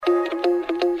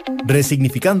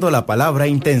resignificando la palabra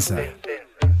intensa.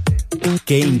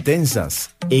 ¡Qué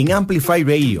intensas! En Amplify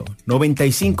Radio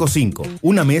 95.5,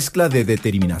 una mezcla de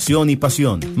determinación y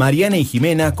pasión. Mariana y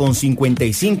Jimena con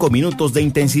 55 minutos de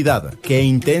intensidad. ¡Qué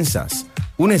intensas!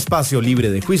 Un espacio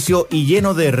libre de juicio y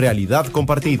lleno de realidad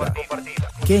compartida.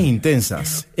 ¡Qué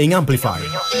intensas! En Amplify.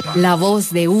 La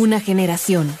voz de una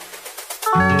generación.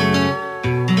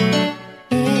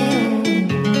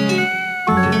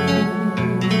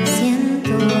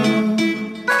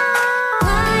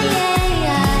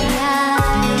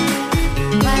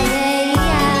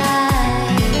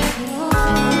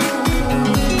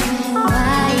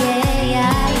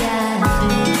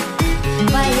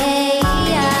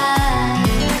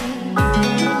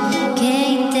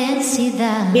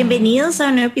 Bienvenidos a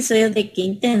un nuevo episodio de Qué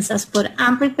Intensas por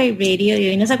Amplify Radio y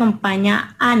hoy nos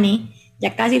acompaña Anne.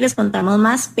 Ya casi les contamos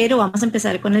más, pero vamos a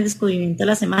empezar con el descubrimiento de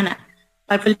la semana.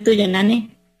 ¿Cuál fue el tuyo,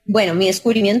 Anne? Bueno, mi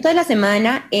descubrimiento de la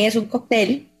semana es un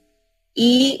cóctel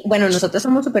y bueno, nosotros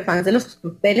somos súper fans de los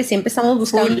cócteles, siempre estamos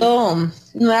buscando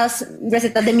nuevas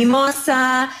recetas de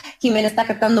mimosa. Jimena está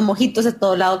catando mojitos de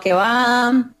todo lado que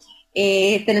va.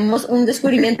 Tenemos un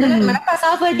descubrimiento, la semana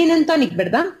pasada fue el gin and tonic,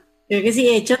 ¿verdad? Creo que sí,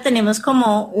 de hecho tenemos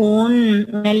como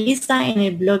una lista en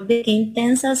el blog de Qué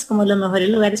Intensas, como los mejores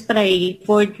lugares para ir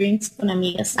for drinks con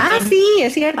amigas. Sí,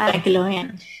 es cierto. Para que lo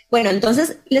vean. Bueno,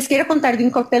 entonces les quiero contar de un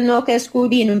cóctel nuevo que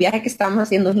descubrí en un viaje que estábamos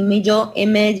haciendo Jimmy y yo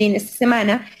en Medellín esta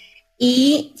semana.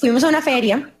 Y fuimos a una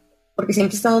feria, porque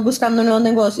siempre estamos buscando nuevos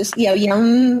negocios, y había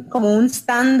como un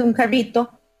stand, un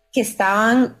carrito, que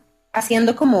estaban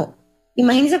haciendo como,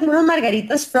 imagínense como unas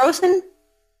margaritas frozen,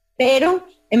 pero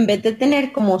en vez de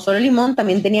tener como solo limón,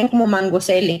 también tenían como mango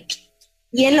cele.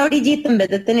 Y en la orillita, en vez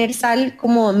de tener sal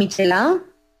como michelado,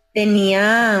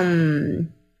 tenía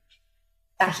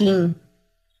tajín.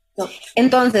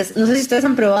 Entonces, no sé si ustedes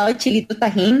han probado el chilito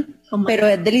tajín, pero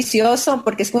es delicioso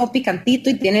porque es como picantito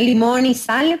y tiene limón y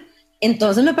sal.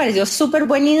 Entonces me pareció súper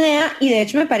buena idea y de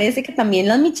hecho me parece que también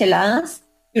las micheladas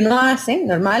que uno hace,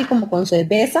 normal, como con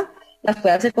cerveza, las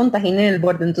puede hacer con tajín en el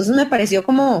borde. Entonces me pareció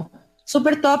como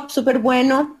súper top, súper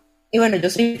bueno. Y bueno, yo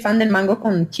soy fan del mango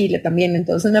con chile también,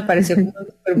 entonces me pareció como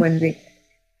súper buen día.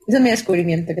 Ese es mi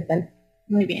descubrimiento, ¿qué tal?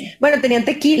 Muy bien. Bueno, tenían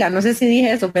tequila, no sé si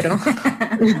dije eso, pero...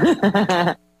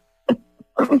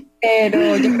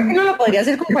 pero yo creo que no lo podría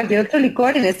hacer con cualquier otro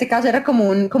licor. En este caso era como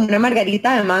una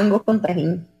margarita de mango con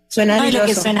tajín. Suena delicioso. Lo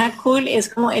que suena cool es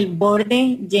como el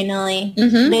borde lleno de...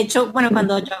 De hecho, bueno,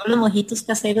 cuando yo hago los mojitos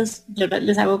caseros, yo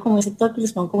les hago como ese toque,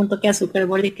 les pongo como un toque de azúcar al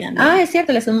borde y quedan... es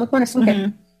cierto, les hacemos con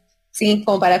azúcar. Sí,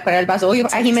 como para decorar el vaso. Obvio,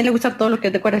 a Jimé le gusta todo lo que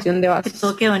es decoración de vasos.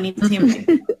 Todo queda bonito siempre.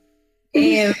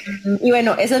 Y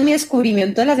bueno, ese es mi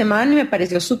descubrimiento de la semana y me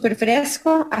pareció súper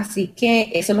fresco, así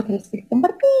que eso es lo que les quería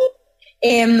compartir.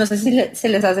 No sé si se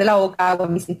les hace la boca agua a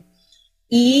mí sí.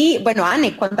 Y bueno,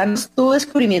 Anne, cuéntanos tu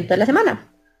descubrimiento de la semana.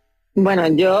 Bueno,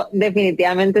 yo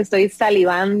definitivamente estoy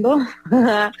salivando.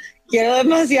 Quiero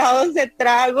demasiado ese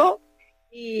trago.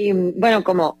 Y bueno,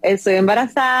 como estoy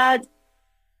embarazada,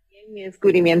 mi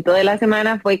descubrimiento de la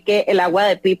semana fue que el agua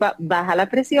de pipa baja la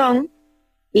presión.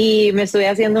 Y me estoy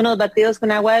haciendo unos batidos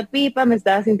con agua de pipa. Me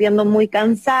estaba sintiendo muy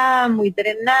cansada, muy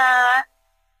drenada.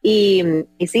 Y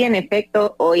sí, en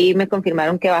efecto, hoy me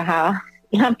confirmaron que bajaba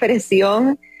la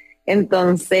presión.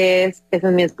 Entonces, ese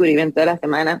es mi descubrimiento de la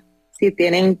semana. Si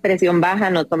tienen presión baja,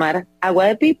 no tomar agua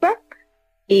de pipa.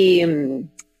 Y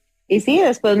sí,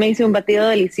 después me hice un batido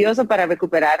delicioso para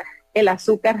recuperar el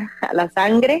azúcar a la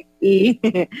sangre y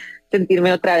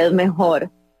sentirme otra vez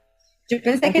mejor. Yo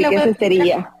pensé que el agua de pipa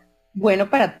sería bueno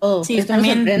para todo. Sí, yo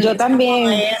también.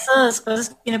 De esas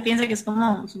cosas que uno piensa que es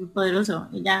como súper poderoso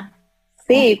y ya.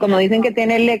 Sí, como dicen que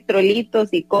tiene electrolitos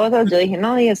y cosas, yo dije,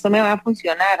 no, y esto me va a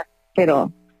funcionar,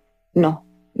 pero no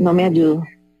me ayudó.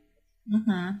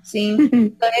 Sí,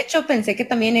 de hecho pensé que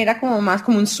también era como más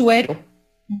como un suero.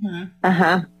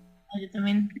 Ajá.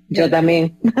 Yo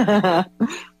también.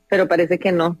 Pero parece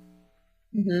que no.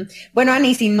 Bueno,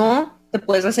 Ani, si no, te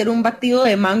puedes hacer un batido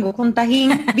de mango con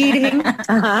tajín virgen.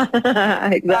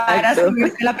 Para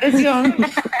subirte la presión.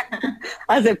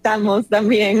 Aceptamos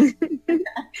también.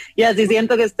 Y así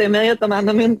siento que estoy medio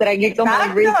tomándome un traguito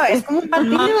más rico. Es como un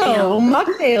batido, un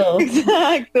mocktail.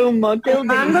 Exacto, un mocktail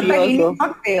delicioso.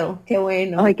 Mocktail, qué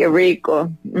bueno. Ay, qué rico.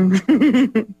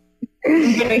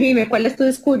 Pero Jimé, ¿cuál es tu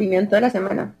descubrimiento de la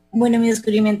semana? Bueno, mi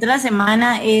descubrimiento de la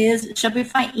semana es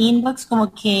Shopify Inbox,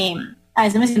 como que a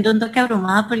veces me siento un toque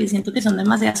abrumada porque siento que son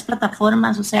demasiadas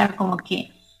plataformas, o sea, como que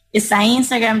está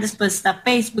Instagram, después está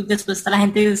Facebook, después está la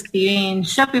gente que escribe en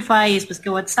Shopify, después que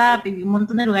WhatsApp y un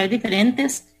montón de lugares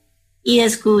diferentes. y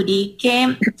descubrí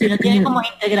que si uno tiene como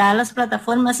integradas las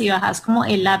plataformas y bajas como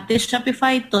el app de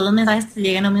Shopify, todos los mensajes te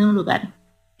llegan al mismo lugar.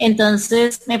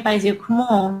 Entonces me pareció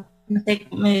como, no sé,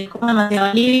 me dio como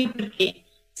demasiado alivio porque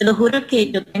te lo juro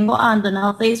que yo tengo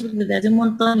abandonado Facebook desde hace un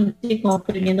montón, y como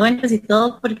perdiendo ventas y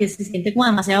todo, porque se siente como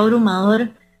demasiado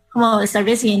abrumador, como estar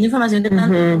recibiendo información de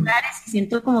tantos lugares y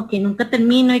siento como que nunca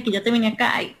termino y que ya terminé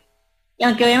acá. Y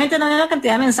aunque obviamente no veo la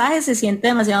cantidad de mensajes, se siente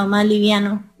demasiado más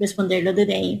liviano responderlos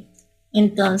desde ahí.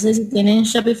 Entonces, si tienen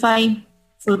Shopify,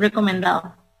 full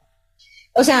recomendado.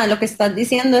 O sea, lo que estás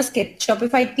diciendo es que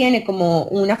Shopify tiene como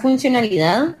una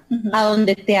funcionalidad a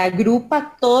donde te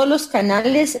agrupa todos los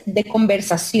canales de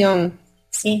conversación.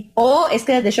 Sí. O es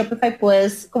que desde Shopify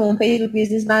puedes, como un Facebook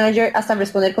Business Manager, hasta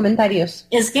responder comentarios.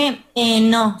 Es que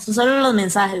no, son solo los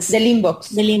mensajes. Del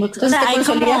inbox. Del inbox. Entonces o sea, te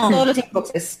consolida todos los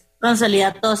inboxes.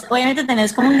 Consolida todos. Obviamente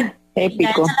tenés como que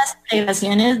Épico. las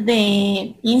integraciones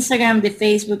de Instagram, de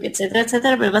Facebook, etcétera,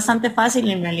 pero es bastante fácil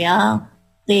en realidad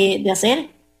de hacer.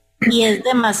 Y es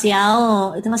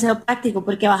demasiado práctico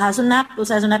porque bajas una app, o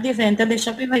sea, es una app diferente de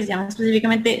Shopify, se llama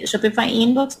específicamente Shopify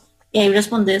Inbox y ahí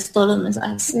respondes todos los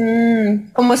mensajes.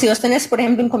 Como si vos tenés, por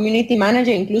ejemplo, un community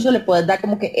manager, incluso le puedes dar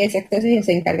como que ese acceso y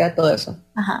se encarga de todo eso.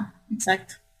 Ajá,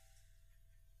 exacto.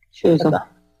 Chuso.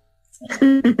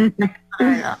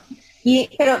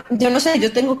 Pero yo no sé,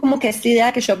 yo tengo como que esta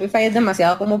idea que Shopify es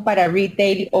demasiado como para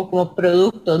retail o como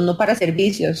productos, no para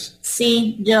servicios.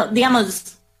 Sí, yo,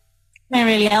 digamos, en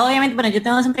realidad, obviamente, bueno, yo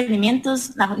tengo dos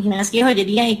emprendimientos, la Jimena Esquí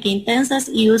Joyería y Qué Intensas,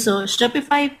 y uso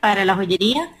Shopify para la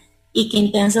joyería y Qué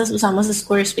Intensas usamos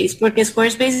Squarespace, porque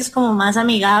Squarespace es como más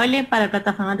amigable para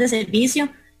plataformas de servicio.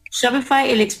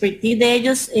 Shopify, el expertise de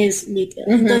ellos es líquido.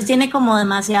 Entonces tiene como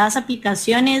demasiadas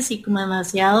aplicaciones y como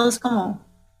demasiados como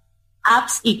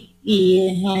apps y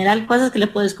en general cosas que le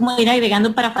puedes como ir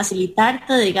agregando para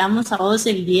facilitarte, digamos, a vos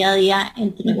el día a día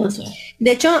en tu negocio.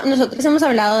 De hecho, nosotros hemos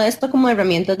hablado de esto como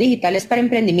herramientas digitales para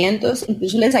emprendimientos.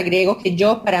 Incluso les agrego que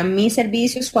yo para mis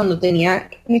servicios, cuando tenía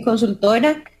mi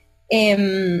consultora,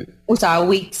 usaba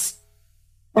Wix.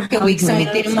 Porque Wix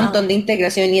también tiene un montón de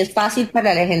integración y es fácil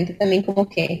para la gente también como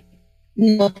que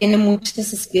no tiene muchos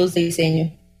skills de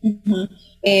diseño.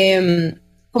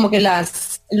 Como que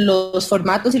los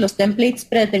formatos y los templates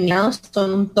predeterminados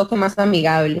son un toque más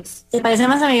amigables. ¿Te parece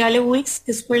más amigable Wix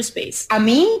que Squarespace? A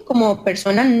mí, como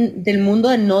persona del mundo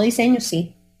del no diseño,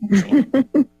 sí.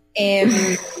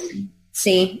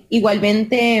 Sí,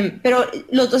 igualmente, pero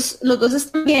los dos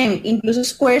están bien. Incluso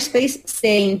Squarespace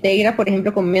se integra, por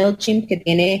ejemplo, con MailChimp, que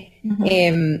tiene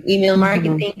email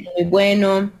marketing, muy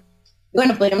bueno.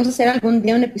 Bueno, podríamos hacer algún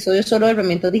día un episodio solo de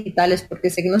herramientas digitales, porque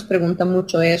sé que nos preguntan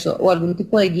mucho eso, o algún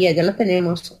tipo de guía, ya la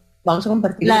tenemos. Vamos a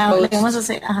compartirla. La vamos a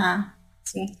hacer, ajá,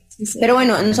 sí. Pero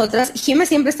bueno, nosotras, Jime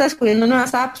siempre está descubriendo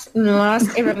nuevas apps, nuevas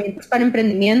herramientas para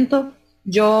emprendimiento.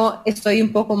 Yo estoy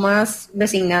un poco más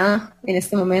resignada en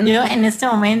este momento. Yo en este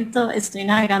momento estoy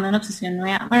navegando en una obsesión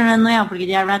nueva. Bueno, no es nueva porque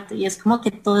ya rato, y es como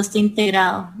que todo está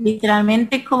integrado.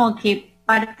 Literalmente como que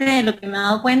parte de lo que me he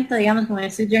dado cuenta, digamos, como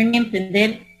este journey a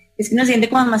emprender, es que uno se siente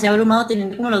como demasiado abrumado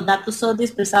teniendo como los datos todos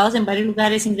dispersados en varios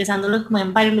lugares, ingresándolos como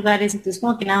en varios lugares. Entonces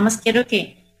como que nada más quiero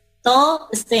que todo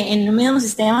esté en un mismo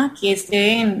sistema, que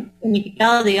esté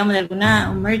unificado, digamos, de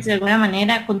alguna merge de alguna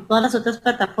manera con todas las otras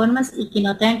plataformas y que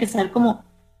no tengan que estar como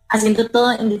haciendo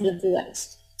todo en diferentes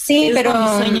lugares. Sí, es pero mi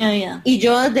sueño de vida. Y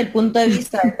yo desde el punto de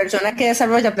vista de persona que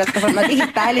desarrolla plataformas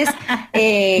digitales,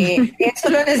 eso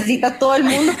lo necesita todo el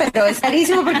mundo, pero es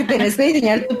carísimo porque tienes que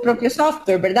diseñar tu propio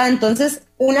software, ¿verdad? Entonces,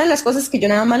 una de las cosas que yo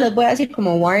nada más les voy a decir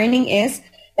como warning es: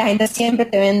 la gente siempre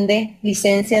te vende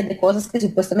licencias de cosas que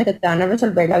supuestamente te van a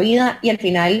resolver la vida y al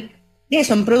final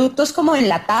son productos como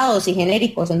enlatados y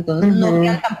genéricos, entonces no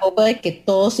crean tampoco de que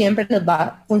todo siempre les va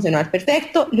a funcionar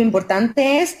perfecto. Lo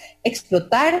importante es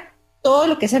explotar todo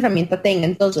lo que esa herramienta tenga.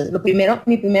 Entonces,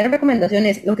 mi primera recomendación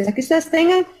es, lo que sea que ustedes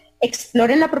tengan,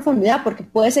 exploren la profundidad, porque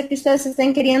puede ser que ustedes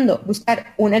estén queriendo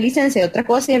buscar una licencia de otra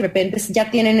cosa y de repente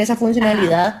ya tienen esa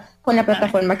funcionalidad con la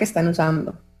plataforma que están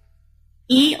usando.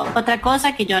 Y otra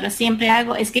cosa que yo ahora siempre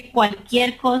hago es que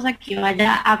cualquier cosa que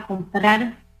vaya a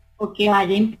comprar o que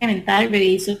vaya a implementar,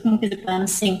 reviso como que se puedan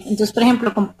sync. Entonces, por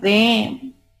ejemplo,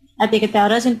 compré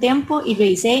etiquetador hace un tiempo y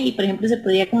revisé y, por ejemplo, se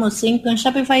podía como sync con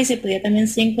Shopify, se podía también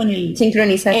sync con el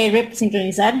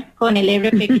sincronizar con el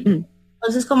RP.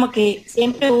 Entonces, como que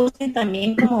siempre busquen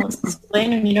también como si se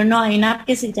pueden unir o no. Hay una app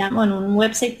que se llama, bueno, un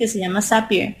website que se llama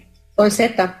Zapier. Con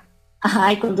Z.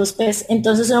 Ajá, y con 2 P's.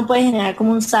 Entonces uno puede generar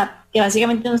como un SAP, que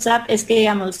básicamente un SAP es que,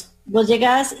 digamos, vos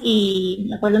llegas y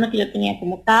me acuerdo uno que yo tenía,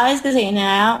 como cada vez que se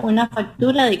generaba una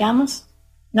factura, digamos,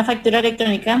 una factura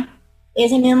electrónica,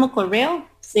 ese mismo correo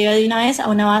se iba de una vez a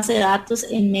una base de datos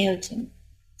en MailChimp.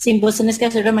 sin vos tenés que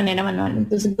hacerlo de manera manual.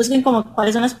 Entonces busquen como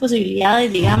cuáles son las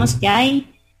posibilidades, digamos, que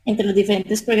hay entre los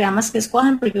diferentes programas que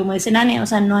escojan, porque como dice Nani, o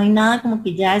sea, no hay nada como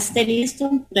que ya esté listo,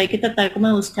 pero hay que tratar como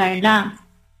de buscar la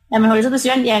mejor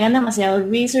solución y hagan demasiado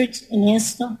research en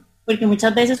esto, porque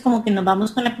muchas veces como que nos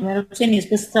vamos con la primera opción y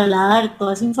después trasladar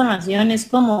toda esa información es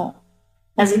como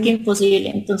casi que imposible.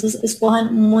 Entonces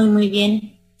escojan muy muy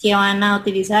bien qué van a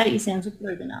utilizar y sean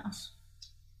súper ordenados.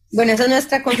 Bueno, esa es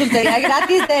nuestra consultoría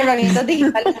gratis de herramientas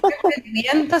digitales de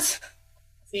emprendimientos.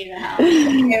 Sí,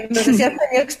 No sé si has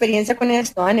tenido experiencia con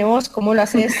esto, Anne, vos, ¿cómo lo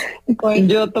haces?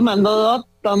 Yo tomando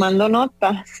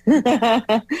notas,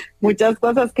 muchas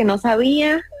cosas que no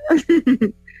sabía.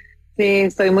 Sí,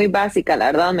 soy muy básica, la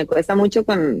verdad, me cuesta mucho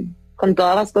con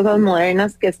todas las cosas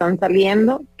modernas que están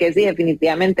saliendo, que sí,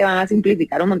 definitivamente van a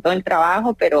simplificar un montón el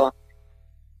trabajo, pero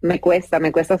me cuesta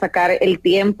sacar el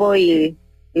tiempo y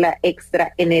la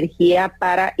extra energía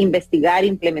para investigar,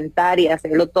 implementar y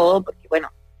hacerlo todo, porque bueno,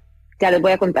 ya les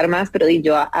voy a contar más, pero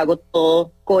yo hago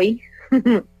todo COI,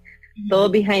 todo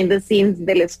behind the scenes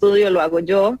del estudio lo hago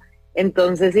yo,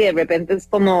 entonces sí, de repente es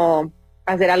como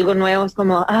hacer algo nuevo, es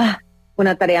como,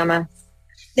 una tarea más.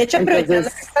 De hecho, aprovechando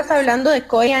que estás hablando de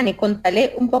COI, Anne,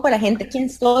 contale un poco a la gente quién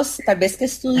sos, tal vez qué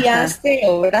estudiaste,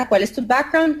 o ¿verdad? ¿Cuál es tu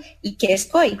background y qué es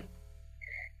COI?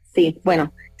 Sí,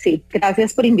 bueno, sí,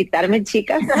 gracias por invitarme,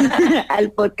 chicas,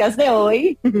 al podcast de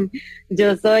hoy.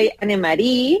 Yo soy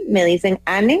Annemarie, me dicen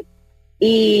Anne,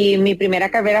 y mi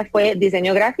primera carrera fue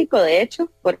diseño gráfico, de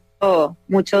hecho, por eso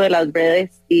mucho de las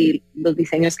redes y los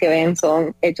diseños que ven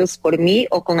son hechos por mí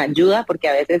o con ayuda, porque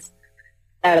a veces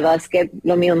la verdad es que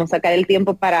lo mismo, sacar el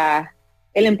tiempo para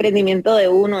el emprendimiento de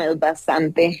uno es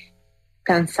bastante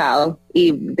cansado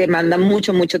y demanda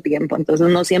mucho, mucho tiempo, entonces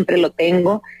no siempre lo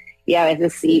tengo y a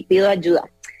veces sí pido ayuda.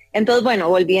 Entonces, bueno,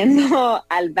 volviendo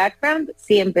al background,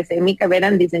 sí, empecé mi carrera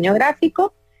en diseño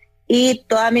gráfico y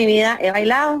toda mi vida he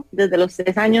bailado. Desde los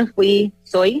 3 años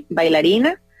soy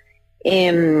bailarina.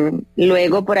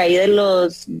 Luego, por ahí de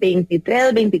los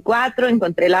 23, 24,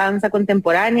 encontré la danza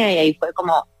contemporánea y ahí fue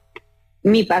como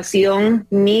mi pasión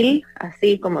mil,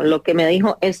 así como lo que me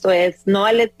dijo, esto es no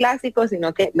ballet clásico,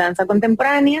 sino que danza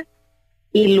contemporánea.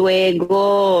 Y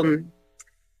luego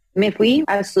me fui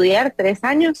a estudiar 3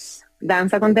 años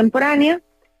danza contemporánea.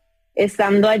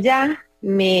 Estando allá,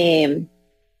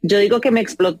 yo digo que me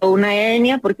explotó una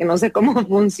hernia porque no sé cómo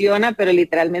funciona, pero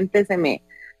literalmente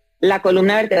la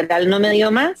columna vertebral no me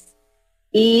dio más.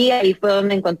 Y ahí fue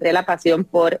donde encontré la pasión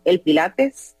por el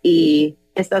pilates y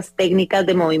estas técnicas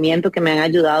de movimiento que me han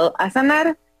ayudado a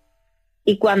sanar.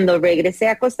 Y cuando regresé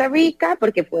a Costa Rica,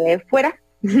 porque fue fuera,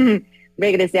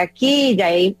 regresé aquí y ya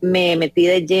ahí me metí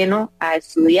de lleno a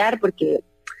estudiar porque,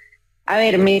 a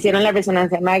ver, me hicieron la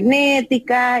resonancia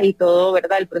magnética y todo,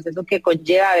 ¿verdad? El proceso que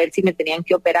conlleva a ver si me tenían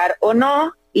que operar o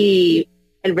no. Y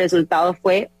el resultado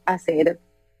fue hacer,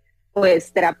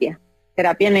 pues, terapia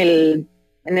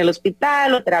en el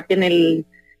hospital o terapia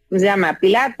 ¿cómo se llama?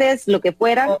 Pilates, lo que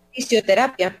fuera. O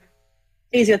fisioterapia.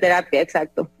 Fisioterapia,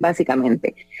 exacto,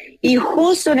 básicamente. Y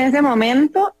justo en ese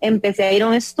momento empecé a ir a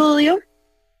un estudio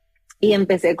y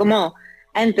empecé como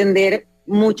a entender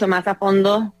mucho más a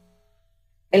fondo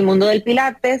el mundo del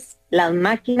pilates, las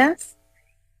máquinas,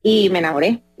 y me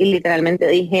enamoré. Y literalmente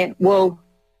dije, wow,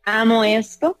 amo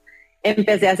esto.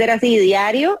 Empecé a hacer así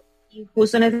diario y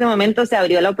justo en ese momento se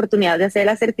abrió la oportunidad de hacer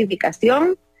la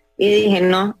certificación y dije,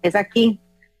 no, es aquí.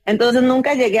 Entonces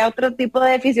nunca llegué a otro tipo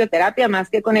de fisioterapia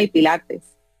más que con el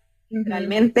pilates.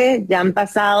 Realmente ya han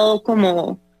pasado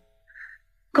como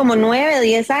 9,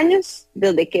 10 años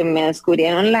desde que me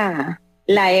descubrieron la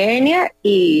hernia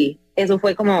y eso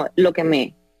fue como lo que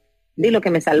me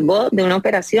salvó de una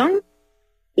operación.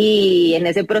 Y en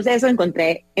ese proceso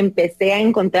empecé a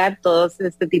encontrar todos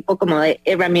este tipo como de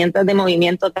herramientas de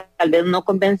movimiento tal vez no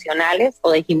convencionales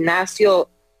o de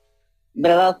gimnasio,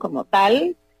 ¿verdad? Como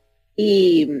tal.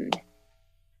 Y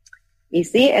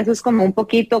sí, eso es como un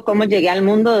poquito cómo llegué al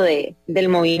mundo del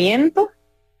movimiento.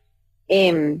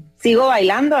 Sigo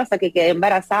bailando hasta que quedé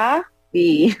embarazada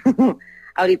y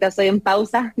ahorita estoy en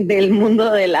pausa del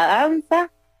mundo de la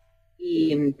danza.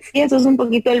 Y sí, eso es un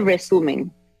poquito el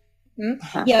resumen.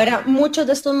 Y ahora muchos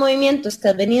de estos movimientos que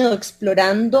has venido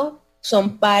explorando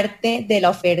son parte de la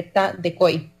oferta de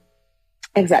COI.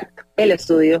 Exacto, el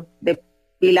estudio de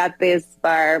pilates,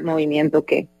 bar, movimiento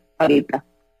que ahorita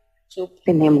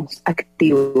tenemos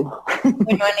activo.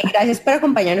 Bueno, Anne, gracias por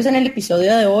acompañarnos en el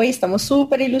episodio de hoy. Estamos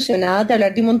súper ilusionadas de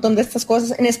hablar de un montón de estas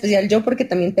cosas, en especial yo porque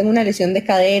también tengo una lesión de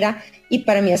cadera y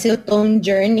para mí ha sido todo un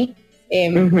journey.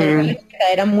 Una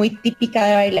cadera muy típica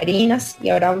de bailarinas y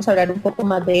ahora vamos a hablar un poco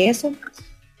más de eso.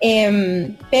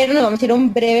 Pero nos vamos a ir a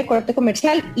un breve corte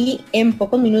comercial y en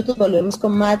pocos minutos volvemos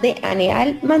con más de Annemarie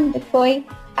Altmann de COE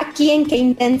aquí en Qué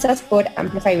Intensas por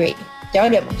Amplify Radio. Ya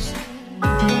volvemos.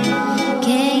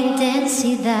 Qué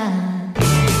intensidad.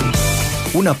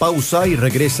 Una pausa y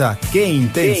regresa Qué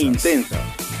Intensas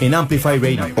en Amplify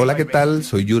Radio. Hola, ¿qué tal?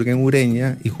 Soy Jürgen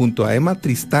Ureña y junto a Emma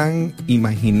Tristán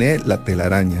imaginé La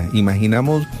Telaraña.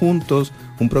 Imaginamos juntos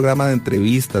un programa de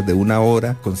entrevistas de 1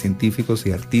 hora con científicos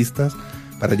y artistas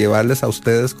para llevarles a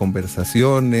ustedes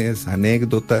conversaciones,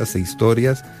 anécdotas e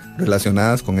historias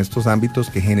relacionadas con estos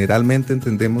ámbitos que generalmente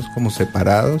entendemos como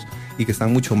separados y que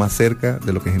están mucho más cerca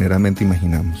de lo que generalmente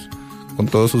imaginamos. Con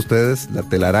todos ustedes, La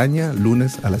Telaraña,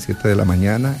 lunes a las 7 de la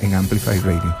mañana en Amplify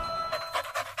Radio.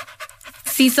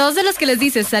 Si sos de los que les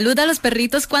dices salud a los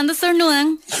perritos cuando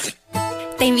estornudan,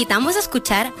 te invitamos a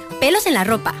escuchar Pelos en la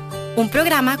Ropa, un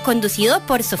programa conducido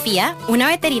por Sofía, una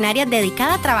veterinaria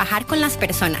dedicada a trabajar con las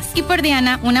personas, y por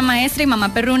Diana, una maestra y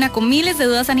mamá perruna con miles de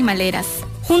dudas animaleras.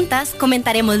 Juntas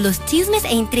comentaremos los chismes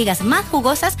e intrigas más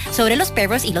jugosas sobre los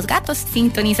perros y los gatos.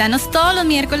 Sintonizanos todos los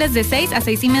miércoles de 6 a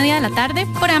 6:30 de la tarde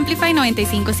por Amplify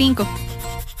 95.5.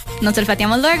 Nos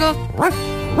olfateamos luego.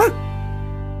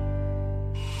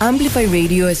 Amplify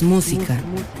Radio es música,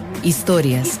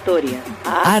 historias,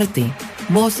 arte,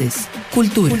 voces,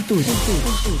 cultura.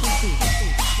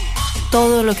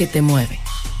 Todo lo que te mueve.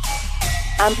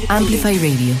 Amplify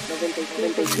Radio.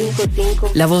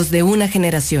 La voz de una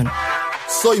generación.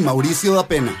 Soy Mauricio da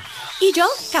Pena. Y yo,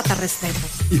 Cata Restrepo.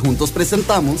 Y juntos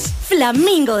presentamos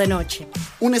Flamingo de Noche.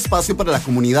 Un espacio para la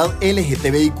comunidad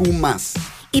LGTBIQ+.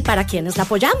 ¿Y para quienes la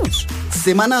apoyamos?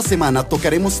 Semana a semana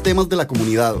tocaremos temas de la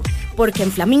comunidad. Porque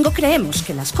en Flamingo creemos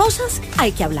que las cosas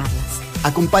hay que hablarlas.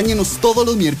 Acompáñenos todos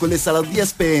los miércoles a las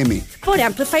 10 p.m. por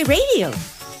Amplify Radio.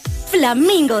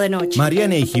 Flamingo de Noche.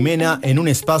 Mariana y Jimena en un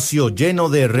espacio lleno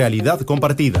de realidad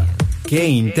compartida. Qué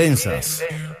intensas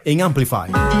en Amplify.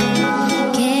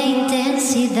 Qué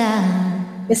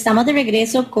intensidad. Estamos de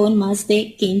regreso con más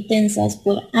de Qué Intensas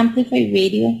por Amplify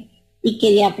Radio. Y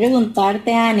quería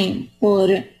preguntarte, Anne, por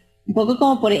un poco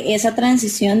como por esa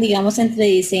transición, digamos, entre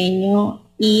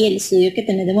diseño y el estudio que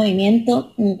tenés de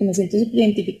movimiento, como que me siento súper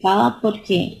identificada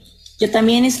porque yo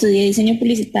también estudié diseño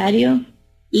publicitario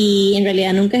y en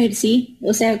realidad nunca ejercí.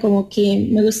 O sea, como que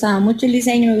me gustaba mucho el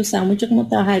diseño, me gustaba mucho como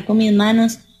trabajar con mis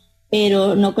manos,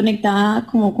 pero no conectaba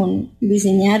como con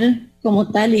diseñar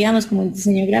como tal, digamos, como el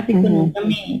diseño gráfico. Nunca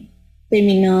me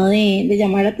terminó de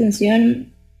llamar la atención.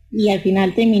 Y al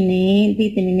final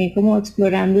terminé como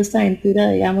explorando esta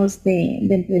aventura, digamos, de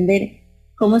emprender.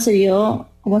 ¿Cómo se vio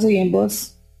en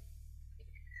vos?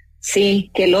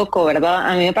 Sí, qué loco, ¿verdad?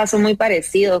 A mí me pasó muy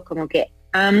parecido, como que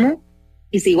amo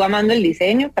y sigo amando el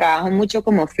diseño, trabajo mucho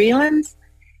como freelance,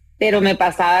 pero me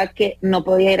pasaba que no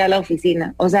podía ir a la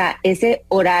oficina. O sea, ese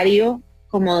horario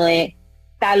como de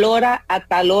tal hora a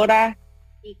tal hora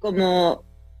y como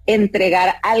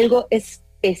entregar algo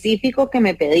específico que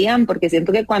me pedían, porque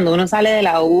siento que cuando uno sale de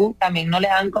la U también no le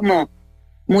dan como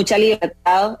mucha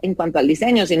libertad en cuanto al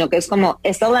diseño, sino que es como,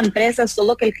 esta es la empresa, es todo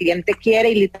lo que el cliente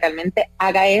quiere y literalmente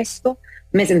haga esto.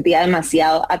 Me sentía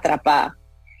demasiado atrapada.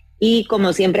 Y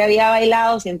como siempre había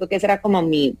bailado, siento que ese era como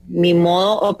mi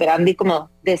modo operandi como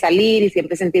de salir y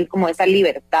siempre sentir como esa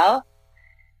libertad.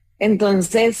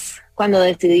 Entonces, cuando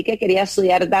decidí que quería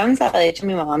estudiar danza, de hecho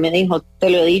mi mamá me dijo, te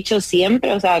lo he dicho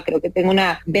siempre, o sea, creo que tengo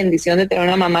una bendición de tener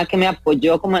una mamá que me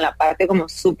apoyó como en la parte como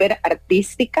súper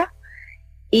artística.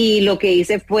 Y lo que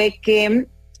hice fue que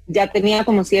ya tenía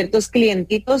como ciertos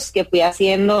clientitos que fui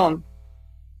haciendo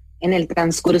en el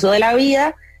transcurso de la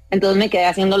vida, entonces me quedé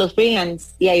haciendo los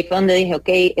freelance y ahí fue donde dije, ok,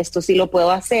 esto sí lo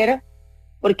puedo hacer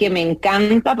porque me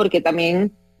encanta, porque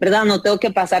también, ¿verdad? No tengo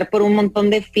que pasar por un montón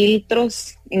de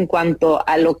filtros en cuanto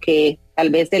a lo que tal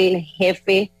vez el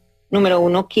jefe número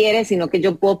uno quiere, sino que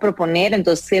yo puedo proponer.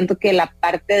 Entonces siento que la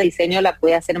parte de diseño la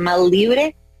pude hacer más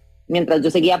libre mientras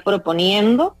yo seguía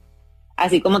proponiendo,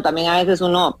 así como también a veces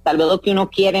uno, tal vez lo que uno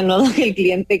quiere no es lo que el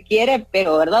cliente quiere,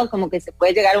 pero ¿verdad? Como que se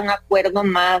puede llegar a un acuerdo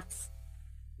más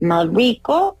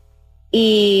rico.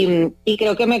 Y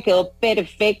creo que me quedó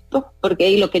perfecto,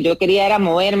 porque lo que yo quería era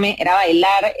moverme, era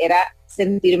bailar, era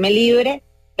sentirme libre,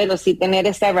 pero sí tener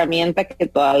esa herramienta que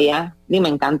todavía me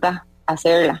encanta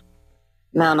hacerla,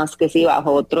 nada más que sí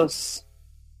bajo otros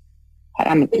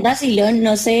parámetros. Vacilón,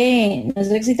 no sé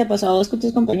si te pasó a vos con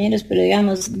tus compañeros, pero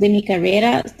digamos, de mi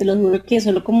carrera, te lo juro que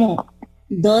solo como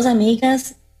 2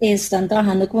 amigas están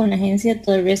trabajando con una agencia,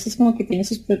 todo el resto es como que tienen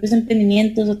sus propios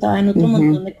emprendimientos o trabajan en otro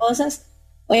montón de cosas,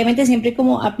 obviamente siempre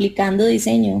como aplicando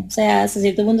diseño, o sea, hasta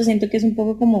cierto punto siento que es un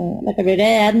poco como la carrera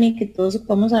de admin que todos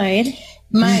ocupamos saber.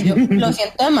 Yo lo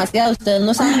siento demasiado, ustedes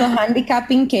no saben lo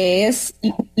handicapping que es,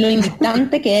 lo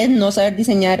limitante que es no saber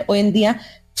diseñar hoy en día.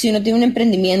 Si uno tiene un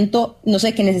emprendimiento, no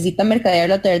sé, que necesita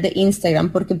mercadearlo a través de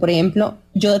Instagram, porque por ejemplo,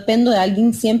 yo dependo de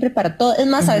alguien siempre para todo. Es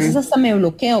más, a veces hasta me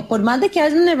bloqueo, por más de que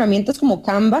hayan herramientas como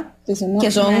Canva, que son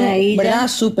 ¿verdad?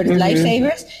 Super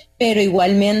lifesavers, pero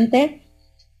igualmente,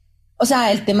 o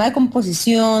sea, el tema de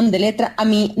composición, de letra, a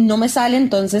mí no me sale,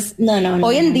 entonces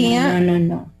hoy en día...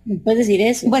 No puedes decir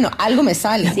eso. Bueno, algo me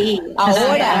sale. Sí.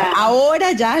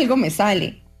 Ahora ya algo me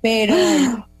sale,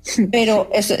 pero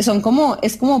eso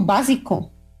es como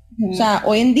básico. O sea,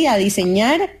 hoy en día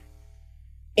diseñar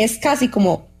es casi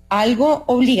como algo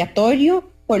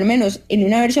obligatorio, por lo menos en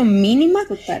una versión mínima,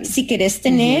 total, si querés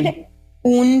tener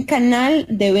un canal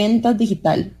de ventas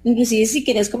digital. Inclusive si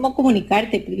querés como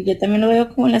comunicarte, porque yo también lo veo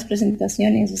como en las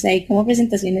presentaciones, o sea, hay como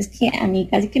presentaciones que a mí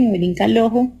casi que me brinca el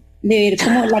ojo de ver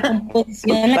como la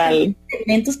composición, los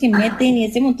elementos que meten y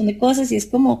ese montón de cosas, y es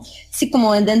como... Sí,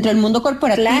 como dentro del mundo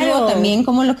corporativo, claro, también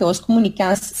como lo que vos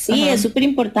comunicás. Sí, es súper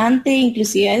importante,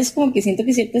 inclusive es como que siento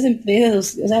que ciertas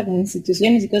empresas, o sea, como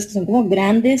instituciones y cosas que son como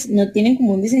grandes, no tienen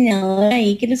como un diseñador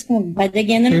ahí que les como vaya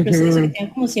guiando en el proceso, que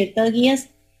tengan como ciertas guías,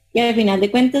 y al final de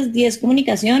cuentas, es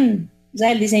comunicación. O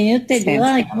sea, el diseño te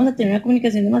ayuda, digamos, a tener una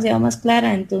comunicación demasiado más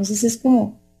clara, entonces es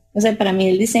como, o sea, para mí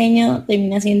el diseño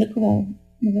termina siendo como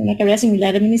una carrera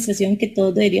similar a administración que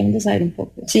todos deberíamos de saber un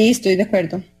poco. Sí, estoy de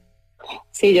acuerdo.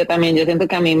 Sí, yo también, yo siento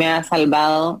que a mí me ha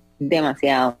salvado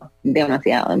demasiado.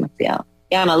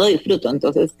 Y además lo disfruto,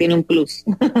 entonces tiene un plus.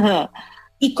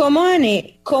 ¿Y cómo,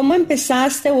 Anne, cómo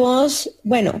empezaste vos?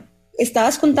 Bueno,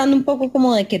 estabas contando un poco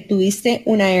como de que tuviste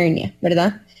una hernia,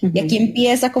 ¿verdad? Y aquí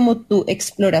empieza como tu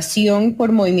exploración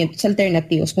por movimientos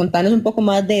alternativos. Contanos un poco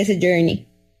más de ese journey.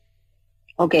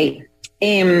 Ok,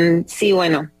 sí,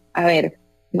 bueno, a ver,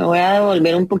 me voy a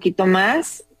devolver un poquito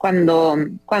más. Cuando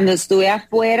estuve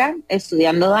afuera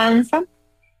estudiando danza,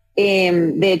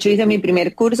 de hecho hice mi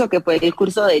primer curso, que fue el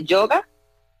curso de yoga,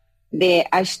 de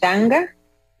Ashtanga,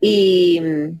 y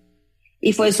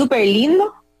fue súper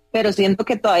lindo, pero siento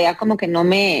que todavía como que no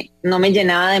me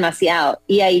llenaba demasiado,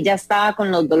 y ahí ya estaba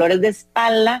con los dolores de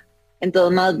espalda,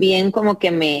 entonces más bien como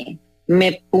que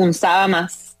me punzaba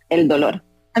más el dolor.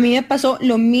 A mí me pasó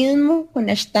lo mismo con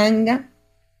Ashtanga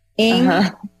en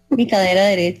mi cadera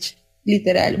derecha,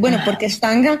 literal. Bueno, porque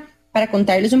Ashtanga, para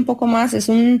contarles un poco más, es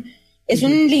un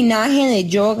linaje de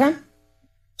yoga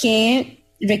que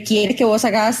requiere que vos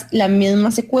hagas la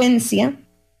misma secuencia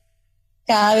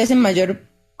cada vez en mayor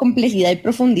complejidad y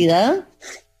profundidad,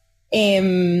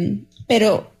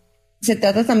 pero se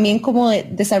trata también como de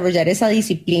desarrollar esa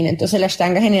disciplina. Entonces la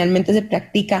Ashtanga generalmente se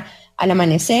practica al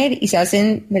amanecer y se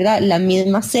hacen, ¿verdad?, la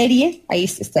misma serie. Ahí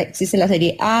existe la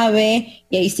serie A, B,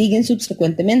 y ahí siguen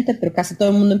subsecuentemente, pero casi todo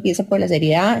el mundo empieza por la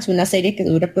serie A. Es una serie que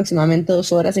dura aproximadamente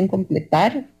 2 horas en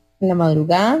completar, en la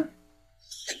madrugada.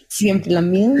 Siempre la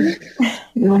misma.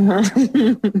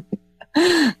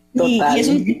 Y es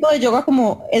un tipo de yoga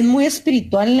como, es muy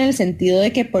espiritual en el sentido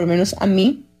de que, por lo menos a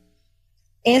mí,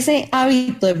 ese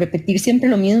hábito de repetir siempre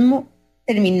lo mismo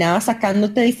terminaba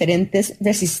sacándote diferentes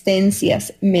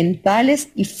resistencias mentales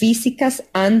y físicas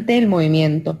ante el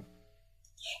movimiento.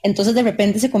 Entonces de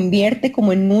repente se convierte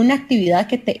como en una actividad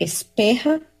que te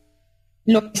espeja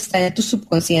lo que está en tu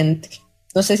subconsciente.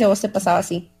 No sé si a vos te pasaba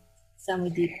así. Está muy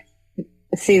deep.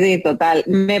 Sí, total.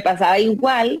 Me pasaba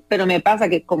igual, pero me pasa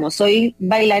que como soy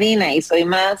bailarina y soy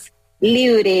más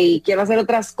libre y quiero hacer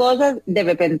otras cosas, de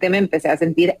repente me empecé a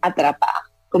sentir atrapada,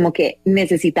 como que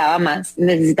necesitaba más,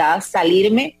 necesitaba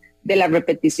salirme de la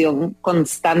repetición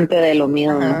constante de lo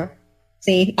mismo.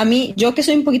 Sí, a mí, yo que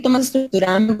soy un poquito más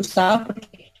estructurada, me gustaba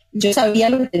porque yo sabía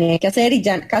lo que tenía que hacer y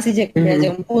ya casi llegué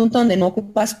a un punto donde no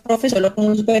ocupas profe, solo con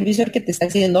un supervisor que te está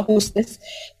haciendo ajustes,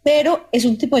 pero es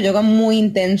un tipo de yoga muy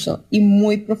intenso y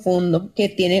muy profundo, que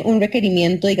tiene un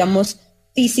requerimiento, digamos,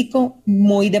 físico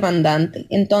muy demandante.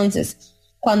 Entonces,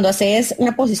 cuando haces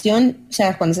una posición, o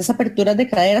sea, cuando haces aperturas de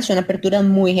caderas, son aperturas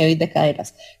muy heavy de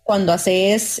caderas. Cuando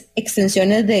haces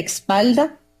extensiones de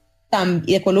espalda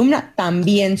y de columna,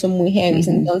 también son muy heavy.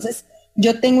 Entonces,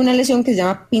 yo tengo una lesión que se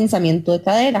llama pinzamiento de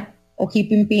cadera o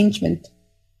hip impingement,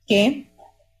 que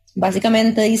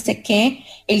básicamente dice que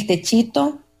el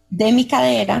techito de mi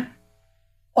cadera,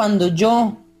 cuando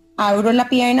yo abro la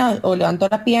pierna o levanto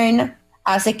la pierna,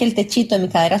 hace que el techito de mi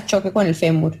cadera choque con el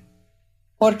fémur,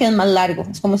 porque es más largo,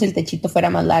 es como si el techito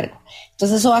fuera más largo.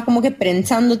 Entonces eso va como que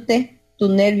prensándote tus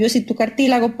nervios y tu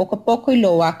cartílago poco a poco y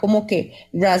lo va como que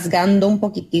rasgando un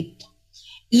poquitito.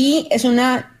 Y es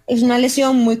una es una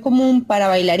lesión muy común para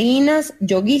bailarinas,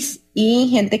 yogis y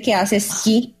gente que hace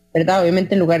esquí, ¿verdad?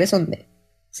 Obviamente en lugares donde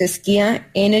se esquía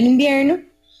en el invierno,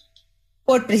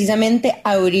 por precisamente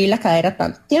abrir la cadera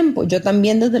tanto tiempo. Yo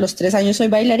también desde los 3 años soy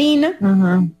bailarina.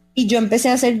 Y yo empecé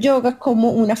a hacer yoga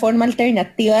como una forma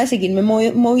alternativa de seguirme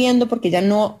moviendo porque ya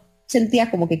no sentía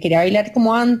como que quería bailar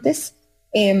como antes,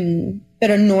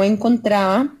 pero no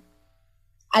encontraba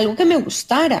algo que me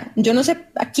gustara. Yo no sé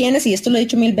a quiénes, y esto lo he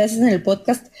dicho 1000 veces en el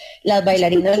podcast, las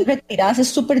bailarinas retiradas es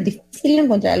súper difícil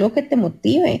encontrar algo que te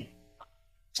motive.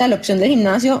 O sea, la opción del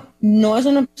gimnasio no es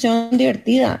una opción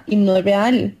divertida y no es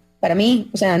real para mí.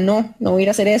 O sea, no voy a ir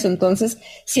a hacer eso. Entonces,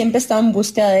 siempre estaba en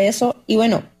búsqueda de eso y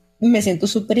bueno, me siento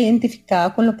súper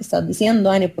identificada con lo que estás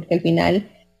diciendo, Anne, porque al final,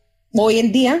 hoy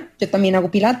en día, yo también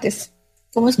hago pilates.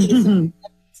 ¿Cómo es que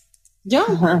yo?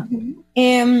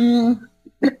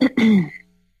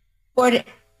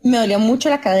 Me dolía mucho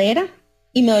la cadera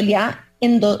y me dolía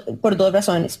por 2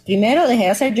 razones. Primero, dejé de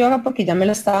hacer yoga porque ya me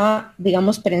lo estaba,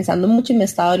 digamos, prensando mucho y me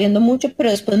estaba doliendo mucho, pero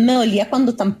después me dolía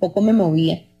cuando tampoco me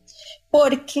movía.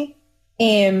 Porque,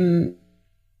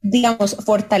 digamos,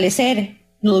 fortalecer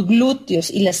los glúteos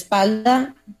y la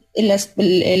espalda,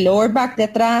 el lower back de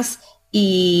atrás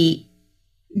y,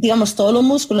 digamos, todos los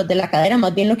músculos de la cadera,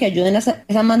 más bien lo que ayudan es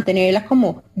a mantenerla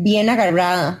como bien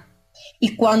agarrada.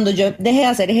 Y cuando yo dejé de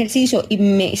hacer ejercicio y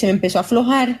se me empezó a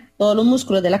aflojar todos los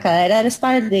músculos de la cadera, de la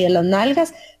espalda y de las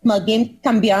nalgas, más bien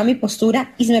cambiaba mi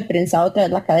postura y se me prensaba otra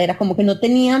vez la cadera, como que no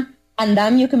tenía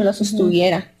andamio que me lo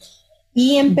sostuviera.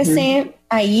 Y empecé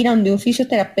a ir a donde un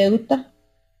fisioterapeuta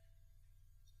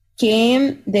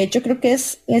que de hecho creo que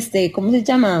es, ¿cómo se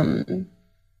llama?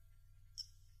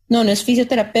 No es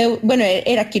fisioterapeuta, bueno,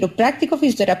 era quiropráctico,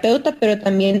 fisioterapeuta, pero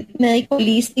también médico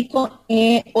holístico,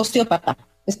 osteópata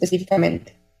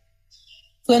específicamente.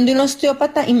 Fui donde un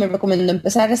osteópata y me recomendó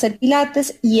empezar a hacer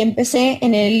pilates y empecé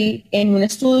en un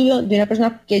estudio de una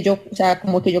persona que yo, o sea,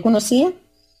 como que yo conocía,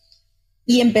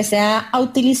 y empecé a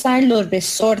utilizar los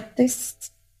resortes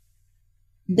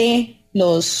del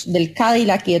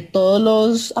Cadillac y de todos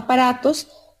los aparatos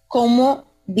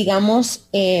como, digamos,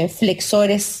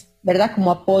 flexores, ¿verdad? Como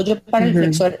apoyo para el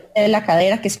flexor de la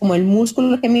cadera, que es como el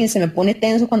músculo que se me pone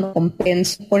tenso cuando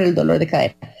compenso por el dolor de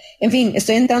cadera. En fin,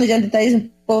 estoy entrando ya en detalles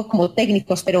un poco como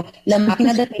técnicos, pero las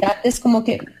máquinas de pilates como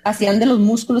que hacían de los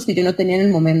músculos que yo no tenía en el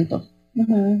momento.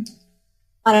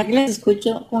 Ahora que las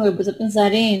escucho, como que puse a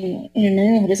pensar en una de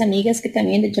mis mejores amigas que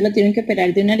también, de hecho, la tuvieron que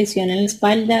operar de una lesión en la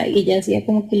espalda y ella decía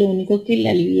como que lo único que le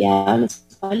aliviaba la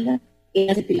espalda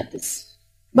era hacer pilates.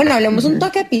 Bueno, hablemos un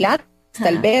toque de pilates,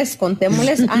 tal vez.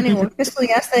 Contémosles, Anne, vos que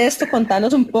estudiaste esto,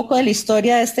 contanos un poco de la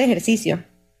historia de este ejercicio.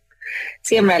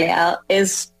 Sí, en realidad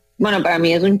bueno, para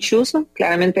mí es un chuzo.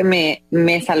 Claramente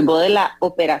me salvó de la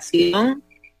operación.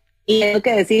 Y lo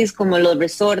que decís, como los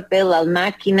resortes, las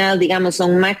máquinas, digamos,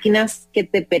 son máquinas que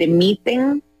te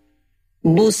permiten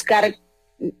buscar,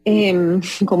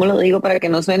 ¿cómo lo digo para que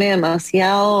no suene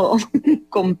demasiado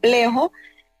complejo?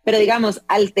 Pero digamos,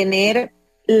 al tener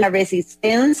la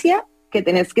resistencia que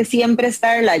tenés que siempre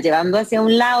estarla llevando hacia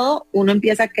un lado, uno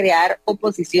empieza a crear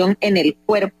oposición en el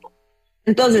cuerpo.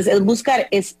 Entonces, es buscar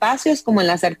espacios como en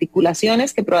las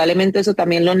articulaciones, que probablemente eso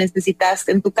también lo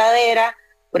necesitaste en tu cadera.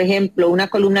 Por ejemplo, una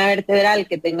columna vertebral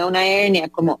que tenga una hernia,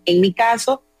 como en mi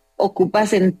caso, ocupa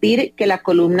sentir que la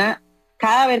columna,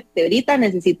 cada vertebrita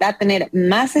necesita tener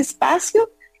más espacio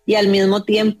y al mismo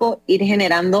tiempo ir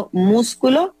generando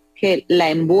músculo que la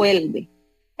envuelve.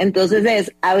 Entonces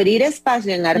es abrir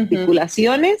espacio en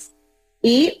articulaciones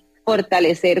y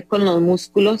fortalecer con los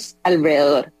músculos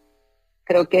alrededor.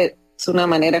 Creo que es una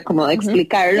manera como de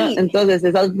explicarlo. Sí. Entonces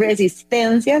esas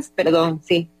resistencias,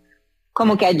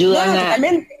 como que ayudan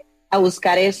a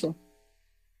buscar eso.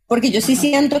 Porque yo sí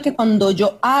siento que cuando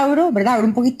yo abro, ¿verdad? Abro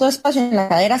un poquito de espacio en la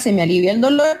cadera, se me alivia el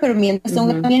dolor, pero mientras tengo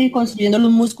que también ir construyendo los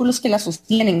músculos que la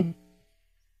sostienen.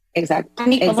 Exacto.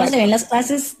 ¿Y cómo se ven las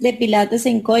clases de pilates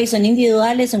en COI? ¿Son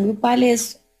individuales, son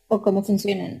grupales o cómo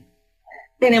funcionan?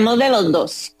 Tenemos de los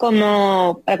dos.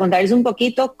 Como para contarles un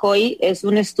poquito, COI es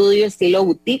un estudio estilo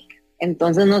boutique,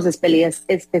 entonces nos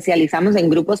especializamos en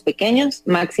grupos pequeños,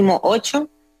 máximo 8.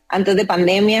 Antes de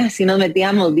pandemia sí nos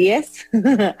metíamos 10.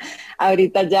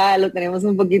 Ahorita ya lo tenemos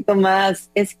un poquito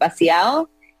más espaciado.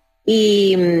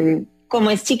 Y como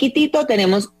es chiquitito,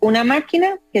 tenemos una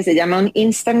máquina que se llama un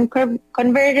Instant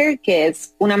Converter, que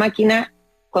es una máquina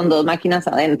con 2 máquinas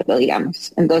adentro,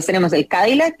 digamos. Entonces tenemos el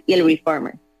Cadillac y el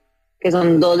Reformer, que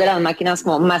son 2 de las máquinas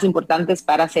como más importantes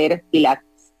para hacer pilates.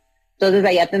 Entonces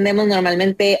ahí atendemos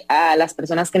normalmente a las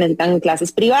personas que necesitan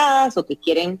clases privadas o que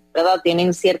quieren, ¿verdad?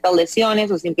 Tienen ciertas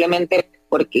lesiones o simplemente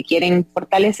porque quieren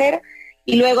fortalecer.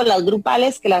 Y luego las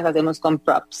grupales que las hacemos con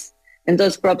props.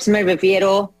 Entonces, props me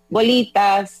refiero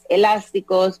bolitas,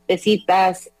 elásticos,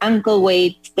 pesitas, ankle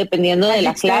weights, dependiendo de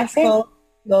la clase.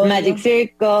 Magic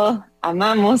Circle,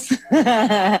 amamos.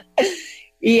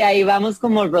 Y ahí vamos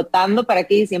como rotando para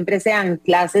que siempre sean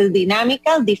clases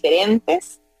dinámicas,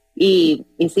 diferentes y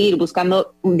seguir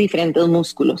buscando diferentes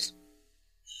músculos.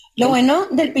 Lo bueno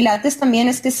del Pilates también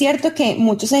es que es cierto que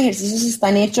muchos ejercicios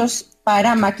están hechos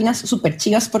para máquinas súper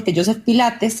chivas, porque Joseph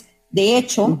Pilates, de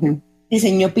hecho,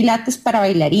 diseñó Pilates para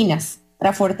bailarinas,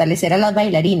 para fortalecer a las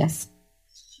bailarinas.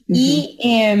 Y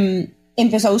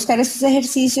empezó a buscar esos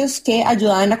ejercicios que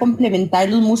ayudaban a complementar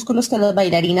los músculos que las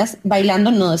bailarinas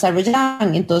bailando no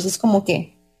desarrollaban. Entonces, como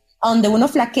que a donde uno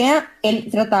flaquea, él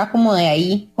trataba como de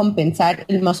ahí compensar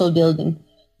el muscle building.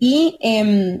 Y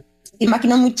hay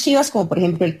máquinas muy chivas, como por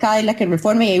ejemplo el Cadillac, el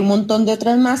Reformer, y hay un montón de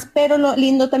otras más, pero lo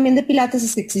lindo también de Pilates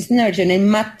es que existe una versión en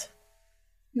mat,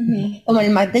 como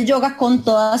el mat de yoga, con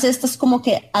todas estas como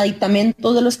que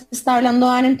aditamentos de los que está hablando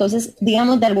Ana. Entonces,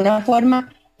 digamos, de alguna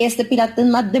forma, este Pilates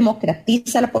mat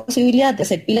democratiza la posibilidad de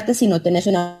hacer Pilates si no tenés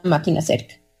una máquina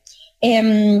cerca.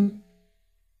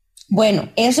 Bueno,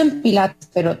 eso en Pilates,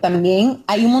 pero también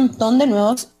hay un montón de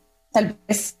nuevos, tal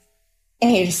vez,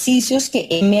 ejercicios que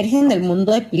emergen del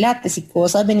mundo de Pilates y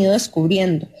cosas has venido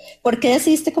descubriendo. ¿Por qué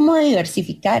decidiste como de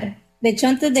diversificar? De hecho,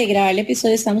 antes de grabar el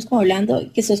episodio estamos como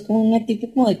hablando que sos como una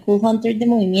tipo como de cool hunter de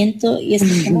movimiento y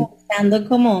estás como buscando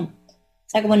como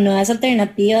nuevas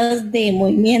alternativas de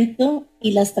movimiento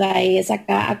y las traes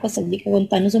acá a Costa Rica.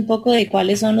 Contanos un poco de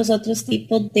cuáles son los otros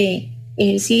tipos de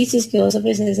ejercicios que vos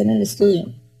ofreces en el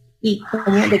estudio y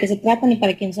cómo, de qué se tratan y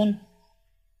para quién son.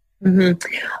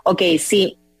 Ok,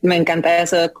 sí, me encanta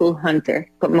eso de cool hunter,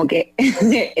 como que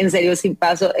en serio sí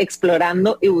paso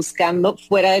explorando y buscando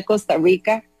fuera de Costa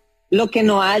Rica lo que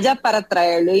no haya para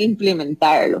traerlo e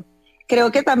implementarlo.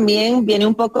 Creo que también viene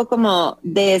un poco como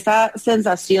de esa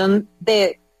sensación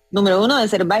de, número uno, de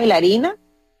ser bailarina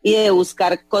y de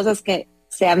buscar cosas que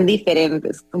sean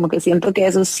diferentes. Como que siento que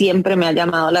eso siempre me ha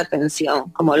llamado la atención,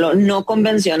 como lo no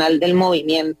convencional del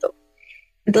movimiento.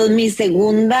 Entonces, mi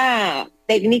segunda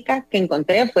técnica que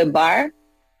encontré fue bar,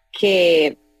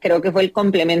 que creo que fue el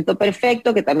complemento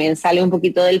perfecto, que también sale un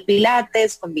poquito del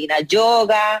Pilates, combina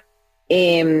yoga,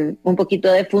 un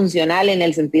poquito de funcional en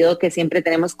el sentido que siempre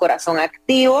tenemos corazón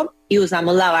activo y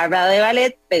usamos la barra de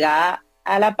ballet pegada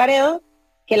a la pared,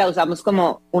 que la usamos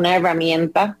como una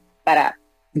herramienta para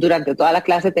durante toda la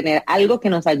clase tener algo que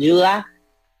nos ayuda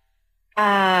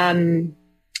a,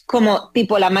 como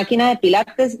tipo la máquina de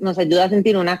Pilates, nos ayuda a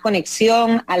sentir una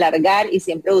conexión, alargar y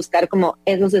siempre buscar como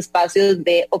esos espacios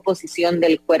de oposición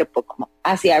del cuerpo, como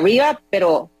hacia arriba,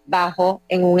 pero bajo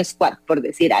en un squat, por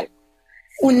decir algo.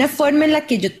 Una forma en la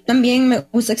que yo también me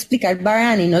gusta explicar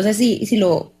bar, y no sé si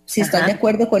estás de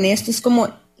acuerdo con esto, es como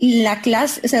la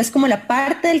clase, o sea, es como la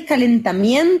parte del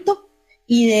calentamiento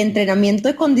y de entrenamiento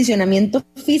de condicionamiento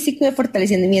físico y de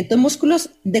fortalecimiento de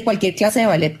músculos de cualquier clase de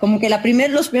ballet. Como que los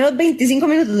primeros 25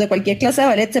 minutos de cualquier clase de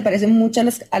ballet se parecen mucho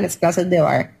a las clases de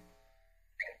bar.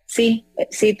 Sí,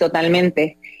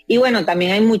 totalmente. Y bueno,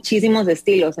 también hay muchísimos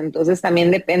estilos, entonces también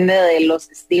depende de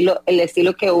el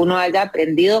estilo que uno haya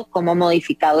aprendido, cómo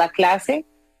modificar la clase,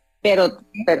 pero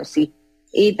sí.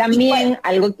 Y también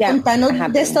algo que... Contanos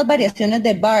de estas variaciones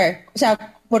de bar, o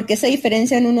sea, ¿por qué se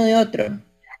diferencian uno de otro?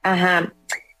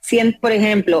 Por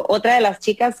ejemplo, otra de las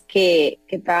chicas que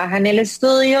trabaja en el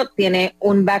estudio tiene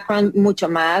un background mucho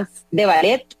más de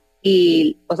ballet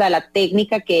y, o sea, la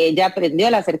técnica que ella aprendió,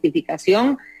 la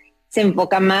certificación, se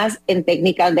enfoca más en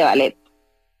técnicas de ballet.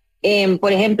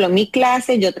 Por ejemplo, mi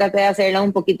clase yo traté de hacerla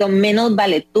un poquito menos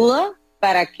balletuda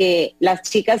para que las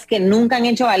chicas que nunca han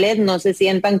hecho ballet no se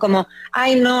sientan como,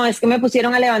 ay no, es que me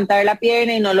pusieron a levantar la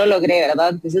pierna y no lo logré, ¿verdad?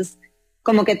 Entonces,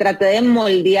 como que traté de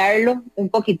moldearlo un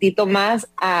poquitito más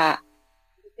a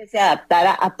que se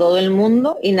adaptara a todo el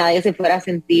mundo y nadie se fuera a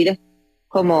sentir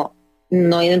como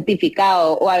no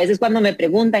identificado. O a veces cuando me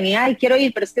preguntan, ay, quiero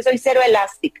ir, pero es que soy cero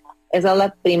elástica. Esa es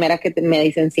la primera que me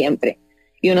dicen siempre.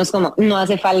 Y uno es como, no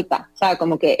hace falta. O sea,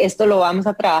 como que esto lo vamos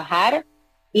a trabajar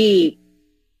y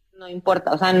no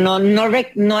importa. O sea,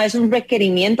 no es un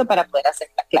requerimiento para poder hacer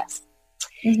la clase.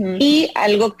 Y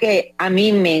algo que a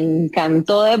mí me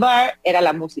encantó de bar era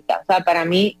la música. O sea, para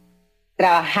mí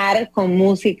trabajar con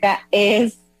música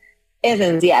es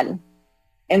esencial.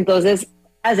 Entonces,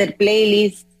 hacer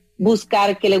playlists,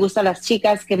 buscar qué le gusta a las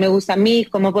chicas, qué me gusta a mí,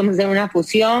 cómo podemos hacer una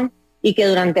fusión y que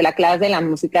durante la clase la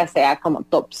música sea como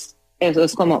tops. Eso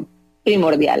es como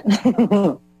primordial.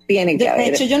 Tiene que haber.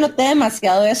 De hecho, yo noté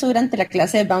demasiado eso durante la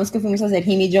clase de bounce que fuimos a hacer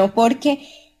Jim y yo, porque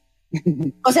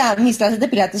O sea, mis clases de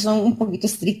pilates son un poquito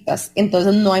estrictas,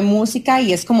 entonces no hay música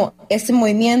y es como este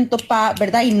movimiento,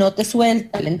 ¿verdad? Y no te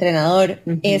suelta el entrenador.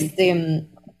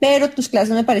 Pero tus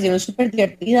clases me parecieron súper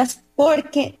divertidas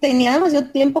porque tenía demasiado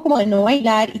tiempo como de no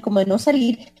bailar y como de no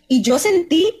salir. Y yo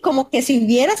sentí como que si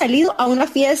hubiera salido a una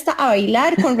fiesta a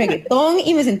bailar con reggaetón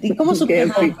y me sentí como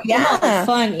súper confiada.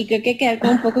 Fun. Y creo que quedar con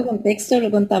un poco de contexto,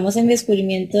 lo contamos en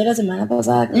Descubrimiento de la semana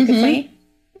pasada, creo que fue.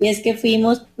 Y es que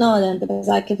fuimos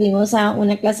a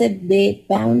una clase de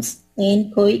bounce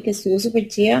en COI que estuvo súper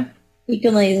chida. Y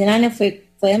como dicen Ana, fue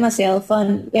demasiado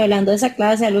fun. Y hablando de esa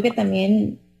clase, algo que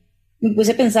también me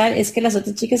puse a pensar es que las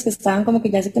otras chicas que estaban como que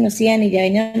ya se conocían y ya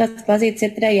venían a las clases,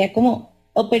 etcétera, había como,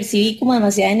 o percibí como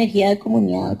demasiada energía de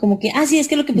comunidad, como que, sí, es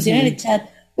que lo que pusieron en el chat,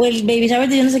 o el baby shower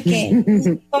de yo no sé qué.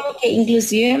 Como que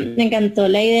inclusive me encantó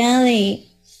la idea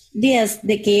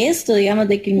de que esto, digamos,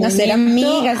 de que hacer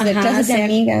amigas, de clases de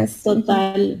amigas.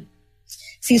 Total.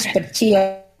 Sí, súper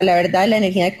chiva, la verdad, la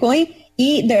energía de COI.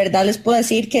 Y de verdad les puedo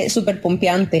decir que es súper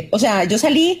pompeante. O sea, yo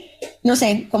salí, no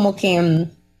sé, como que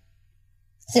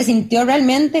se sintió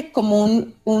realmente como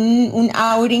un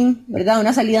outing, ¿verdad?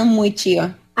 Una salida muy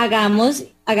chiva. Hagamos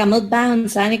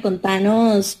bounce, Ani,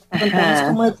 contanos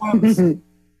cómo es bounce.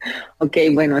 Ok,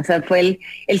 bueno, ese fue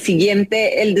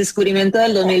el descubrimiento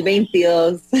del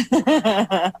 2022.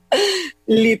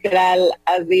 Literal,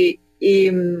 así.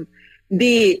 Y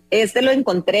lo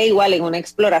encontré igual en una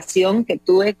exploración que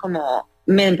tuve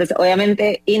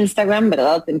obviamente Instagram,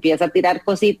 ¿verdad? Te empieza a tirar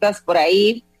cositas por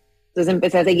ahí. Entonces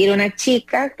empecé a seguir una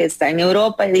chica que está en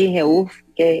Europa y dije,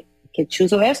 qué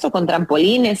chuzo esto con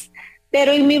trampolines.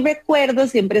 Pero en mi recuerdo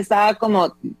siempre estaba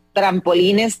como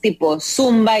trampolines tipo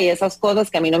zumba y esas cosas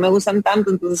que a mí no me gustan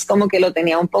tanto, entonces como que lo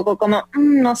tenía un poco como,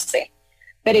 no sé.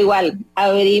 Pero igual,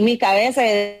 abrí mi cabeza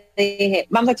y dije,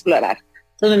 vamos a explorar.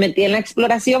 Entonces me metí en la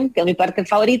exploración, que es mi parte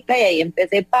favorita, y ahí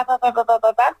empecé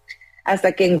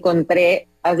hasta que encontré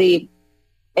así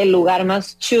el lugar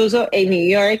más chuzo en New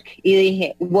York y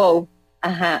dije, wow,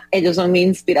 ellos son mi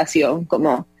inspiración,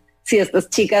 como si estas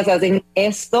chicas hacen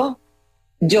esto,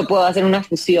 yo puedo hacer una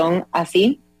fusión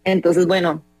así. Entonces,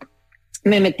 bueno,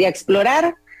 me metí a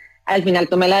explorar, al final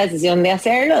tomé la decisión de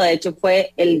hacerlo, de hecho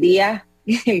fue el día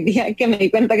que me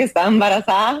di cuenta que estaba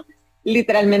embarazada,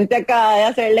 literalmente acababa de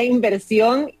hacer la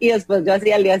inversión y después yo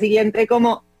hacía al día siguiente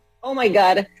como, oh my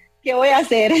God, ¿qué voy a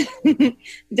hacer?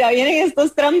 Ya vienen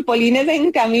estos trampolines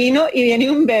en camino y viene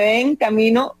un bebé en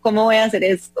camino, ¿cómo voy a hacer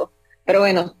esto? Pero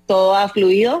bueno, todo ha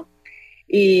fluido.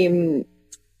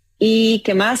 ¿Y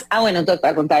qué más? Bueno, entonces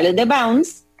para contarles de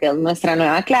Bounce, que es nuestra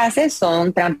nueva clase,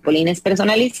 son trampolines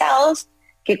personalizados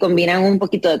que combinan un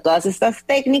poquito de todas estas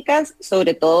técnicas,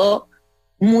 sobre todo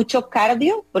mucho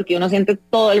cardio, porque uno siente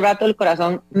todo el rato el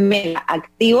corazón mega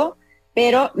activo,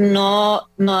 pero no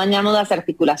dañamos las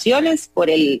articulaciones por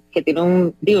el que tiene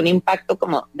un impacto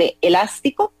como de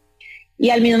elástico, y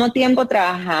al mismo tiempo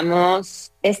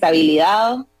trabajamos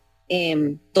estabilidad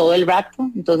todo el rato,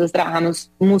 entonces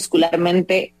trabajamos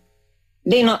muscularmente.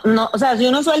 O sea, si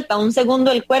uno suelta un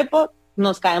segundo el cuerpo,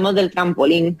 nos caemos del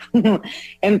trampolín.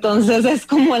 Entonces es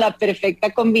como la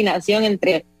perfecta combinación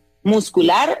entre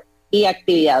muscular y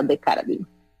actividad de cardio.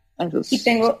 Y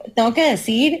tengo que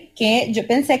decir que yo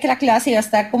pensé que la clase iba a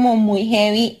estar como muy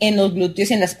heavy en los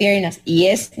glúteos y en las piernas, y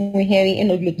es muy heavy en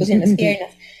los glúteos y en las piernas,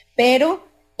 pero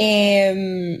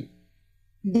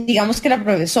digamos que la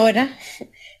profesora,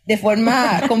 de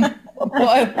forma con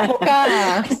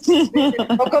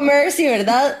poco mercy,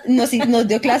 ¿verdad? Nos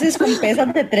dio clases con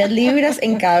pesas de 3 libras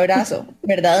en cada brazo,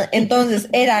 ¿verdad? Entonces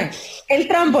eran el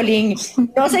trampolín,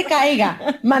 no se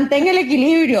caiga, mantenga el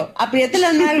equilibrio, apriete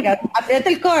las nalgas, apriete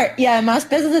el core, y además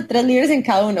pesas de 3 libras en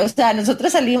cada uno. O sea, yo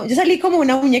salí como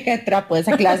una muñeca de trapo de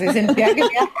esa clase, sentía que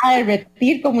me iba a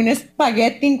derretir como un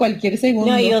espagueti en cualquier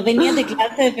segundo. No, yo venía de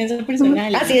clase de defensa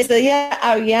personal. Así, este día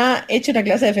había hecho una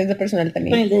clase de defensa personal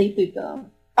también. Con el dedito y todo.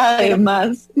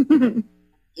 Además.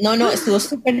 No, estuvo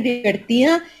súper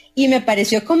divertida y me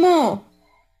pareció como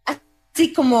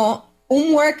así como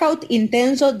un workout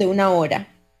intenso de 1 hora.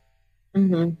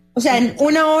 O sea, en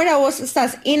 1 hora vos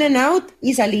estás in and out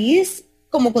y salís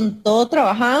como con todo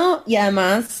trabajado y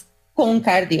además con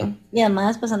cardio. Y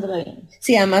además pasándolo bien.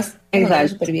 Sí, además pasándolo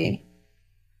súper bien.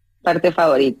 Parte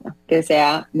favorita, que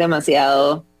sea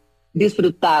demasiado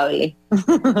disfrutable.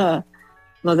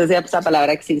 No sé si esa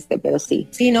palabra existe, pero sí.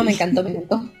 Sí, no, me encantó.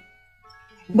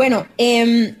 Bueno,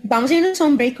 vamos a irnos a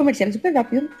un break comercial súper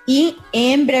rápido y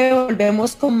en breve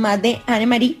volvemos con más de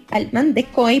Annemarie Altmann de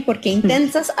COI, porque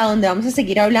intensas, a donde vamos a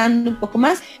seguir hablando un poco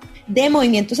más de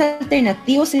movimientos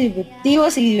alternativos y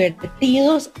disruptivos y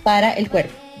divertidos para el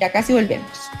cuerpo. Ya casi volvemos.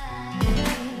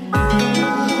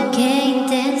 Qué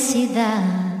intensidad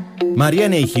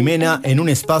Mariana y Jimena en un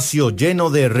espacio lleno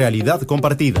de realidad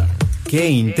compartida. ¡Qué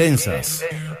intensas!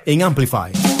 En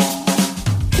Amplify.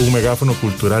 Un megáfono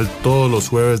cultural todos los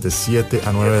jueves de 7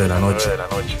 a 9 de la noche.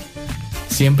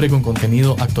 Siempre con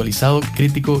contenido actualizado,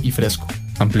 crítico y fresco.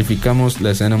 Amplificamos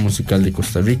la escena musical de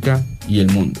Costa Rica y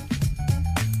el mundo.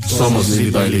 Somos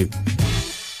Lead by Lead.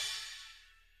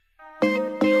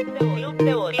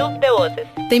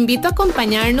 Te invito a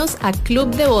acompañarnos a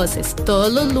Club de Voces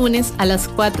todos los lunes a las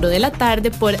 4 de la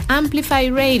tarde por Amplify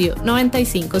Radio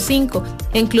 955.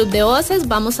 En Club de Voces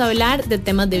vamos a hablar de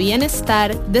temas de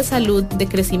bienestar, de salud, de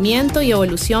crecimiento y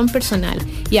evolución personal.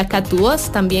 Y acá tu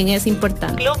voz también es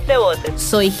importante. Club de Voces.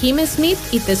 Soy Jim Smith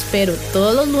y te espero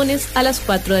todos los lunes a las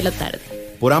 4 de la tarde.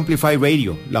 Por Amplify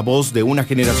Radio, la voz de una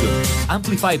generación.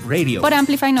 Amplify Radio. Por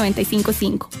Amplify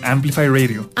 955. Amplify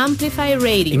Radio. Amplify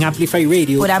Radio. En Amplify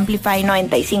Radio. Por Amplify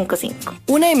 955.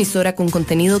 Una emisora con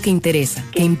contenido que interesa,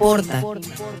 que importa.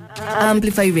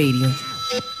 Amplify Radio,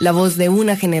 la voz de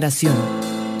una generación.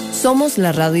 Somos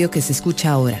la radio que se escucha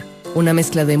ahora. Una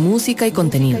mezcla de música y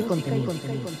contenido.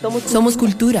 Somos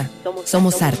cultura.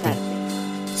 Somos arte.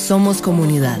 Somos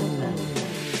comunidad.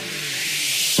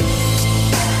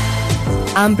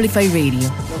 Amplify Radio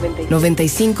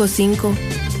 955,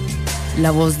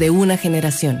 la voz de una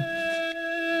generación.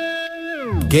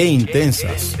 ¡Qué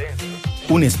intensas!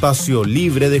 Un espacio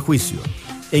libre de juicio.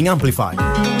 En Amplify.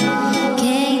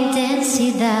 ¡Qué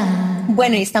intensidad!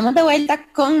 Bueno, y estamos de vuelta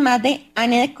con más de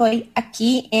Anne de Coy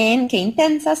aquí en Qué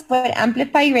Intensas por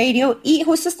Amplify Radio. Y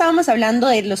justo estábamos hablando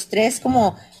de los tres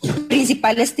como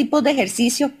principales tipos de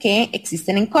ejercicio que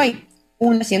existen en Coy.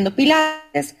 Uno siendo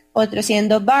pilates, otro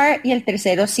siendo bar y el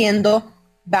tercero siendo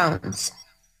bounce.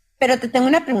 Pero te tengo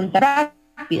una pregunta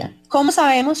rápida. ¿Cómo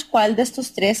sabemos cuál de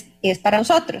estos tres es para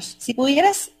nosotros? Si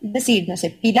pudieras decir, no sé,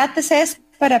 pilates es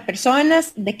para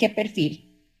personas ¿de qué perfil?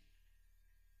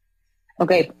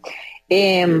 Ok.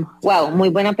 Wow, muy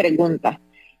buena pregunta.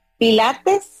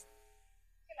 Pilates,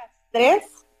 las tres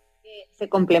se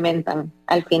complementan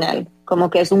al final. Como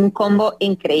que es un combo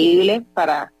increíble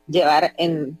para llevar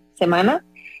en semana.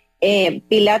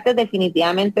 Pilates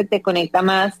definitivamente te conecta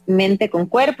más mente con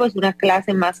cuerpo, es una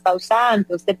clase más pausada,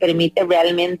 entonces te permite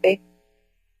realmente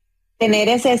tener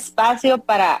ese espacio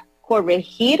para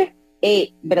corregir,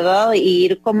 ¿verdad? Y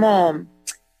ir como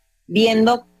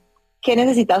viendo qué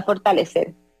necesitas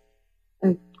fortalecer.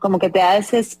 Como que te da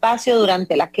ese espacio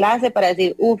durante la clase para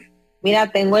decir,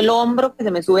 mira, tengo el hombro que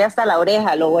se me sube hasta la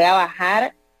oreja, lo voy a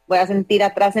bajar, voy a sentir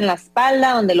atrás en la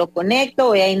espalda donde lo conecto,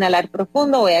 voy a inhalar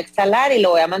profundo, voy a exhalar y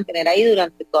lo voy a mantener ahí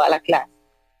durante toda la clase.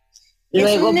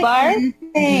 Luego bar.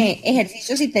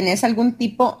 Ejercicio si tenés algún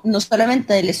tipo, no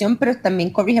solamente de lesión, pero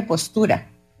también corrige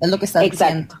postura. Es lo que estás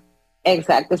diciendo.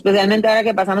 Exacto. Especialmente ahora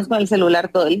que pasamos con el celular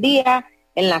todo el día,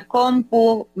 en la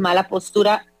compu, mala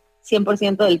postura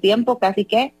 100% del tiempo, casi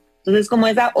que. Entonces como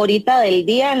esa horita del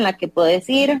día en la que puedes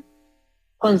ir,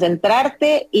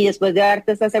 concentrarte y después de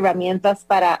darte esas herramientas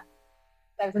para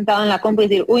estar sentado en la compu y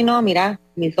decir, no, mira,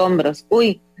 mis hombros,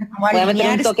 voy a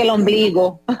meter un toque el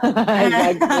ombligo.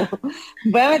 Exacto.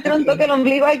 Voy a meter un toque el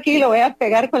ombligo aquí, lo voy a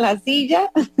pegar con la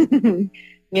silla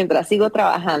mientras sigo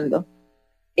trabajando.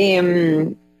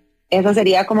 Eso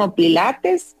sería como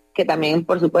pilates, que también,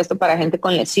 por supuesto, para gente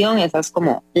con lesión, esa es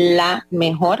como la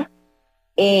mejor.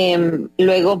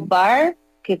 Luego bar,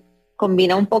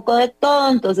 combina un poco de todo,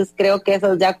 entonces creo que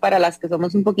eso es ya para las que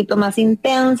somos un poquito más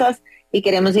intensas y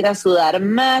queremos ir a sudar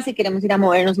más y queremos ir a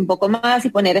movernos un poco más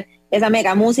y poner esa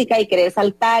mega música y querer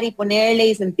saltar y ponerle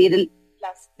y sentir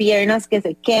las piernas que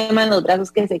se queman, los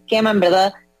brazos que se queman,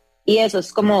 ¿verdad? Y eso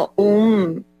es como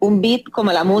un beat,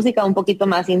 como la música un poquito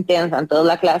más intensa, entonces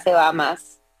la clase va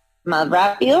más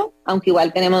rápido, aunque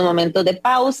igual tenemos momentos de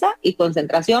pausa y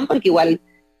concentración porque igual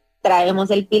traemos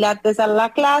el pilates a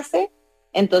la clase.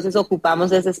 Entonces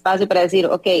ocupamos ese espacio para decir,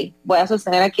 ok, voy a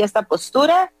sostener aquí esta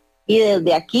postura y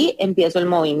desde aquí empiezo el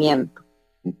movimiento.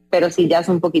 Pero sí ya es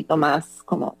un poquito más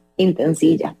como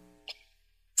intensilla.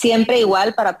 Siempre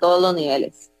igual para todos los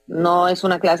niveles. No es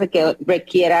una clase que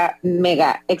requiera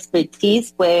mega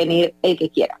expertise, puede venir el que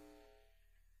quiera.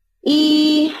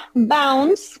 Y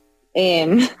bounce,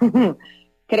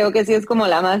 creo que sí es como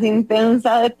la más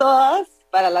intensa de todas,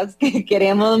 para las que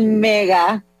queremos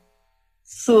mega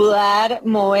sudar,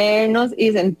 movernos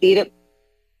y sentir el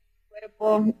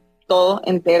cuerpo todo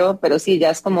entero, pero sí, ya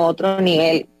es como otro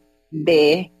nivel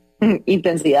de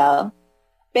intensidad.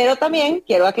 Pero también